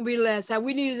 This won't be the last time.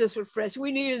 We needed this refresh.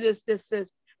 We needed this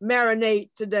marinate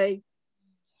today.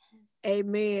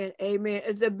 Amen. Amen.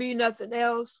 If there be nothing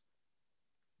else,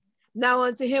 now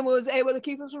unto Him who is able to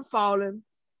keep us from falling,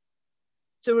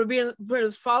 to reveal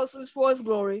His falseness for His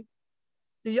glory,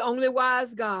 the only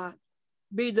wise God,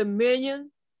 be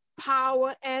dominion,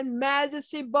 power, and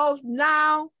majesty both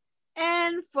now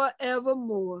and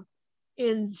forevermore.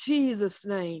 In Jesus'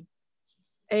 name.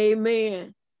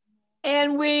 Amen.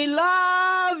 And we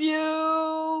love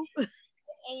you.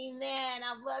 Amen.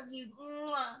 I love you.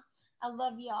 I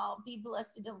love y'all. Be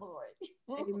blessed to the Lord.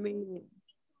 Amen.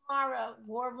 Tomorrow,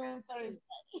 War Room Thursday.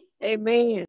 Amen.